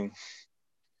following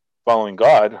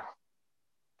God,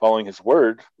 following His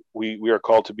word, we are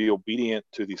called to be obedient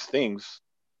to these things,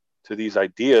 to these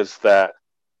ideas that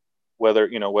whether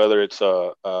it's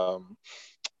a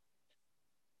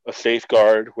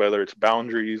safeguard, whether it's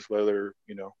boundaries, whether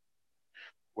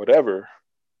whatever,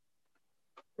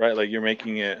 right? Like you're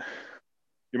making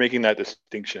that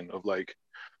distinction of like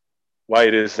why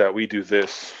it is that we do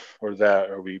this or that,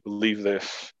 or we believe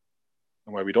this,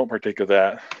 and why we don't partake of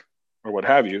that, or what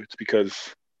have you. It's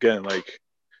because, again, like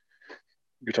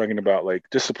you're talking about like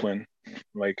discipline,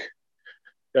 like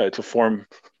yeah, it's a form.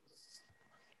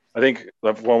 I think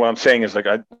what I'm saying is like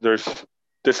there's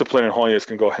discipline and holiness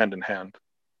can go hand in hand.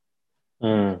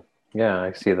 Yeah,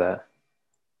 I see that.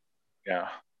 Yeah.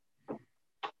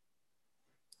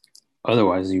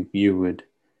 Otherwise, you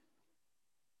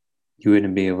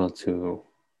wouldn't be able to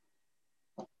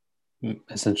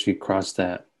essentially cross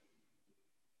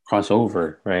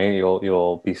over, right?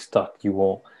 You'll be stuck. You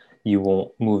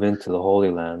won't move into the Holy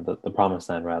Land, the Promised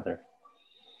Land, rather.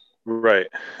 Right.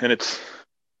 And it's,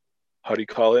 how do you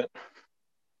call it?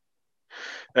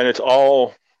 And it's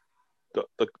all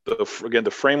again,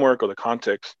 the framework or the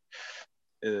context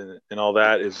and all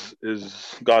that is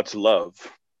God's love,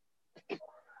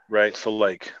 right? So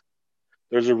like,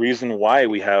 there's a reason why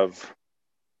we have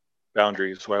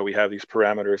boundaries, why we have these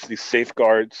parameters, these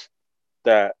safeguards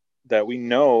that we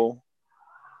know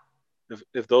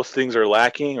if those things are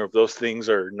lacking, or if those things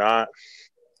are not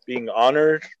being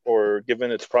honored or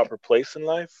given its proper place in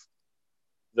life,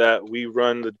 that we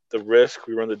run the risk,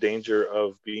 we run the danger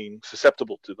of being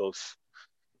susceptible to those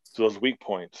weak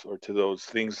points, or to those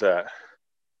things that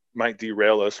might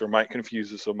derail us or might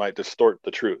confuse us or might distort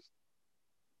the truth.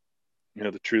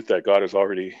 The truth that God has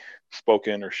already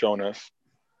spoken or shown us,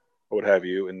 or what have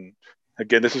you. And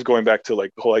again, this is going back to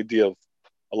like the whole idea of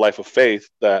a life of faith,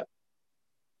 that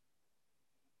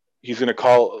he's going to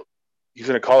call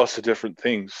us to different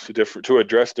things, to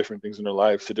address different things in our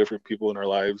lives, to different people in our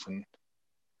lives. And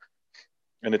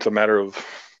it's a matter of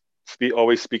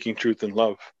always speaking truth in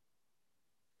love.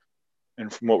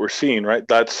 And from what we're seeing, right,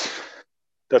 that's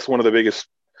one of the biggest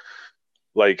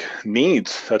like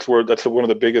needs. That's one of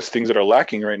the biggest things that are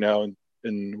lacking right now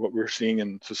in what we're seeing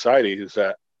in society, is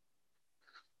that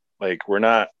like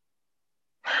we're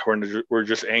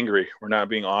just angry. We're not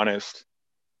being honest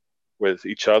with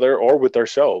each other or with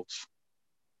ourselves.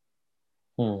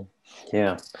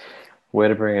 Yeah. Way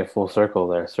to bring it full circle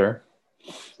there, sir.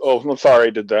 Oh, I'm sorry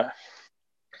I did that.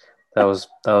 That was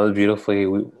beautifully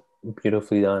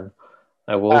done.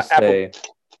 I will say,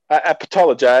 I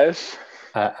apologize.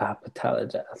 I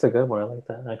apologize. That's a good one. I like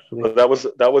that, actually. That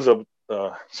was a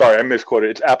sorry, I misquoted.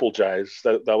 It's Applejize.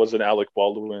 That was an Alec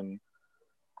Baldwin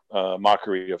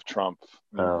mockery of Trump.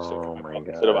 Oh my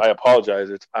Instead of God. I apologize,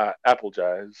 it's I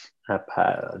apologize. I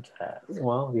apologize.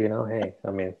 Well, hey,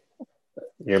 I mean,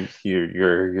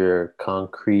 you're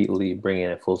concretely bringing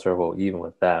it full circle, even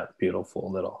with that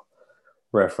beautiful little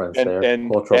reference And there,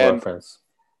 and cultural and reference.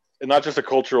 not just a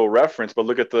cultural reference, but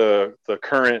look at the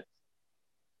current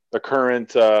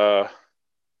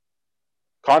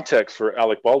context for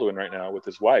Alec Baldwin right now with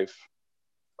his wife.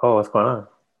 Oh, what's going on?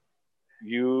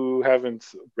 You haven't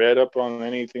read up on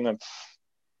anything that's,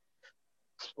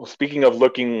 well, speaking of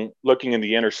looking in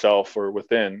the inner self or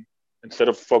within, instead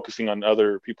of focusing on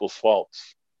other people's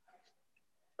faults.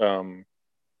 Um,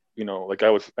 like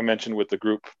I mentioned with the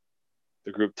group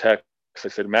text, I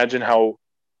said, imagine how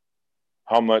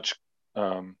much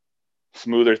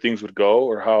smoother things would go,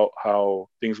 or how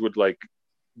things would like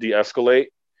de-escalate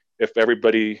if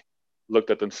everybody looked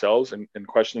at themselves and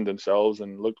questioned themselves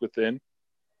and looked within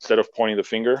instead of pointing the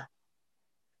finger.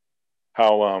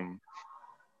 How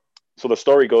so the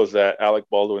story goes that Alec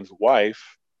Baldwin's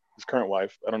wife, his current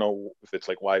wife, I don't know if it's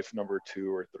like wife number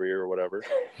 2 or 3 or whatever,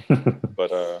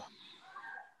 but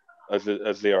as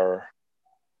they are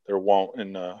their wont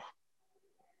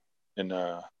in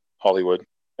Hollywood,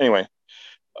 anyway,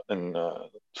 in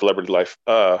celebrity life.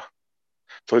 So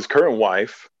his current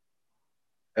wife,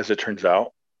 as it turns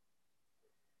out,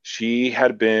 she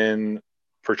had been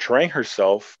portraying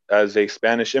herself as a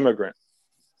Spanish immigrant.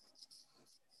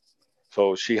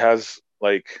 So she has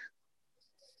like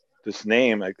this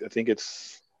name. I think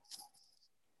it's,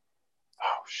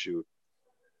 oh shoot,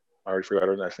 I already forgot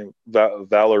her name. I think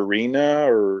Valerina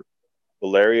or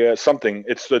Valeria, something.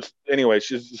 It's anyway.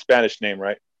 She's a Spanish name,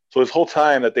 right? So this whole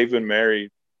time that they've been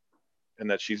married, and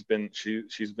that she's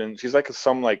like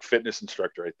some like fitness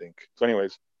instructor, I think. So,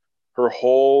 anyways, her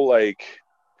whole like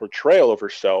portrayal of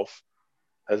herself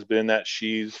has been that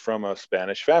she's from a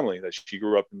Spanish family, that she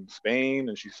grew up in Spain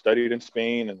and she studied in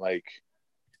Spain, and like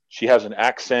she has an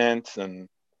accent and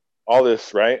all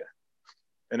this, right?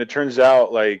 And it turns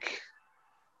out like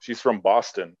she's from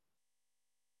Boston.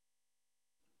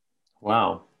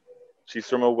 Wow. She's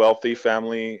from a wealthy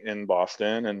family in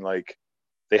Boston, and like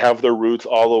they have their roots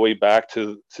all the way back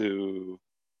to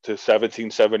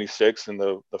 1776 and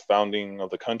the founding of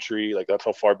the country. Like that's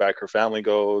how far back her family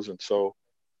goes, and so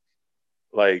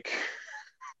like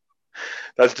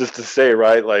that's just to say,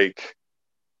 right? Like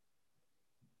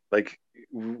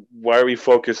why are we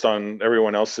focused on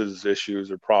everyone else's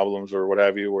issues or problems or what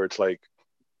have you? Where it's like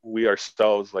we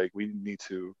ourselves, like we need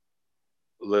to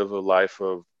live a life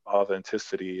of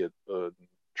authenticity,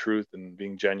 truth, and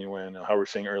being genuine. And how we're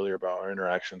saying earlier about our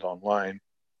interactions online,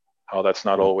 how that's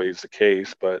not always the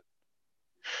case. But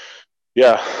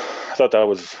yeah, I thought that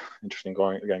was interesting.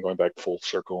 Going back full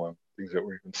circle and things that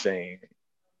we've been saying,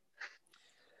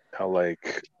 how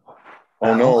like,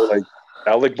 oh no, Well, like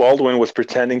Alec Baldwin was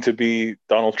pretending to be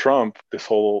Donald Trump this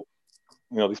whole,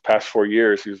 these past 4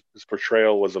 years. His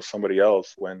portrayal was of somebody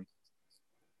else, when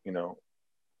you know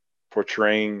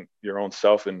portraying your own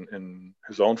self in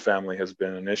his own family has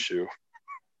been an issue.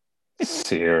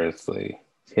 seriously.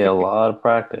 He had a lot of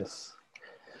practice.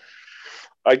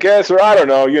 I guess, or I don't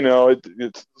know.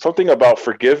 It's something about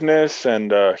forgiveness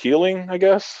and healing, I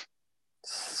guess.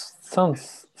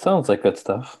 Sounds like good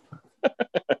stuff.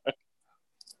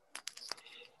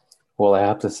 Well, I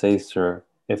have to say, sir,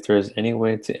 if there's any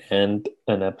way to end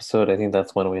an episode, I think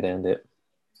that's one way to end it.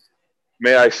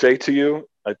 May I say to you,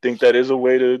 I think that is a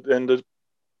way to end the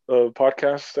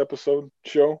podcast episode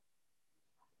show.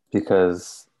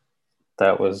 Because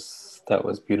that was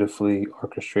beautifully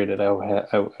orchestrated. I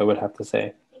would have to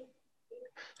say,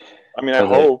 I mean, I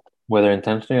whether hope. whether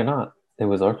intentionally or not, it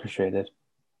was orchestrated.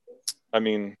 I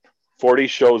mean, 40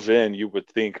 shows in, you would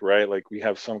think, right? Like we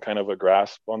have some kind of a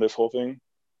grasp on this whole thing.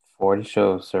 40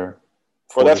 shows, sir.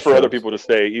 Well, 40 that's for other shows. people to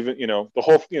say. Even the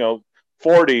whole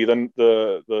 40, the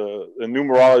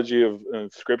numerology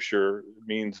of scripture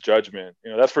means judgment.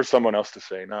 That's for someone else to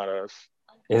say, not us.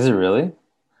 Is it really?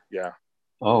 Yeah.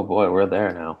 Oh boy, we're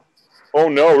there now. Oh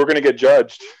no, we're gonna get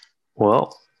judged.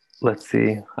 Well, let's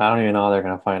see. I don't even know how they're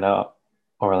gonna find out,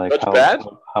 or like Judge bad?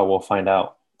 how we'll find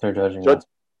out they're judging Judge us.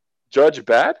 judge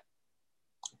bad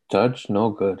Judge no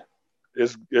good.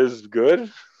 is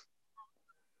good.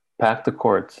 Pack the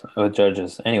courts of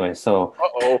judges. Anyway, so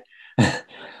Uh-oh.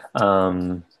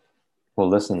 um, well,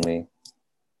 listen, Lee.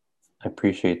 I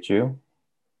appreciate you.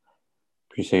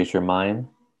 Appreciate your mind,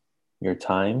 your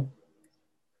time,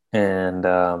 and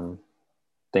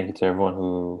thank you to everyone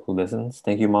who listens.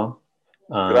 Thank you, Mom.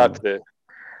 Um, Grazie.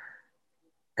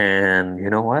 and you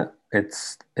know what?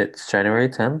 It's January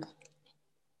 10th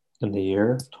in the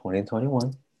year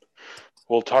 2021.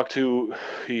 We'll talk to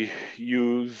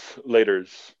use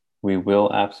laters. We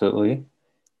will absolutely,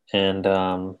 and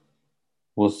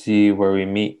we'll see where we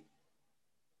meet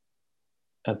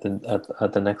at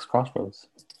the next crossroads.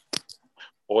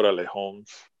 Órale, Holmes.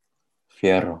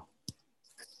 Fierro.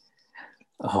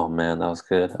 Oh man, that was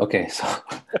good. Okay, so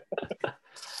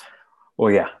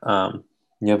well, yeah.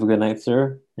 You have a good night,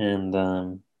 sir, and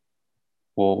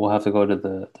we'll have to go to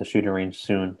the shooting range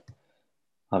soon.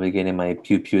 I'll be getting my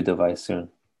pew pew device soon.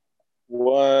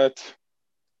 What?